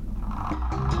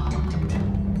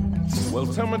 Well,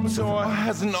 Tomator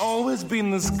hasn't always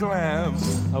been this glam.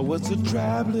 I was a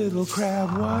drab little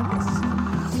crab once.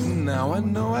 Now I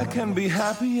know I can be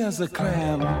happy as a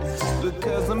clam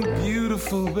because I'm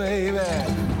beautiful, baby.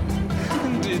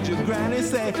 Did your granny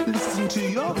say, listen to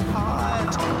your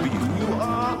heart, be who you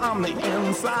are on the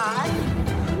inside?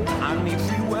 I need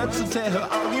few words to tear her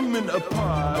argument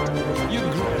apart. Your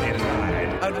granny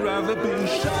lied. I'd rather be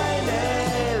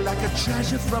shiny, like a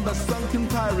treasure from a sunken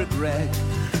pirate wreck.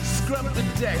 Scrub the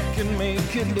deck and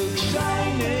make it look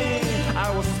shiny.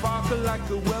 I will sparkle like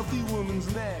a wealthy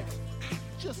woman's neck.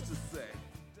 Just to say.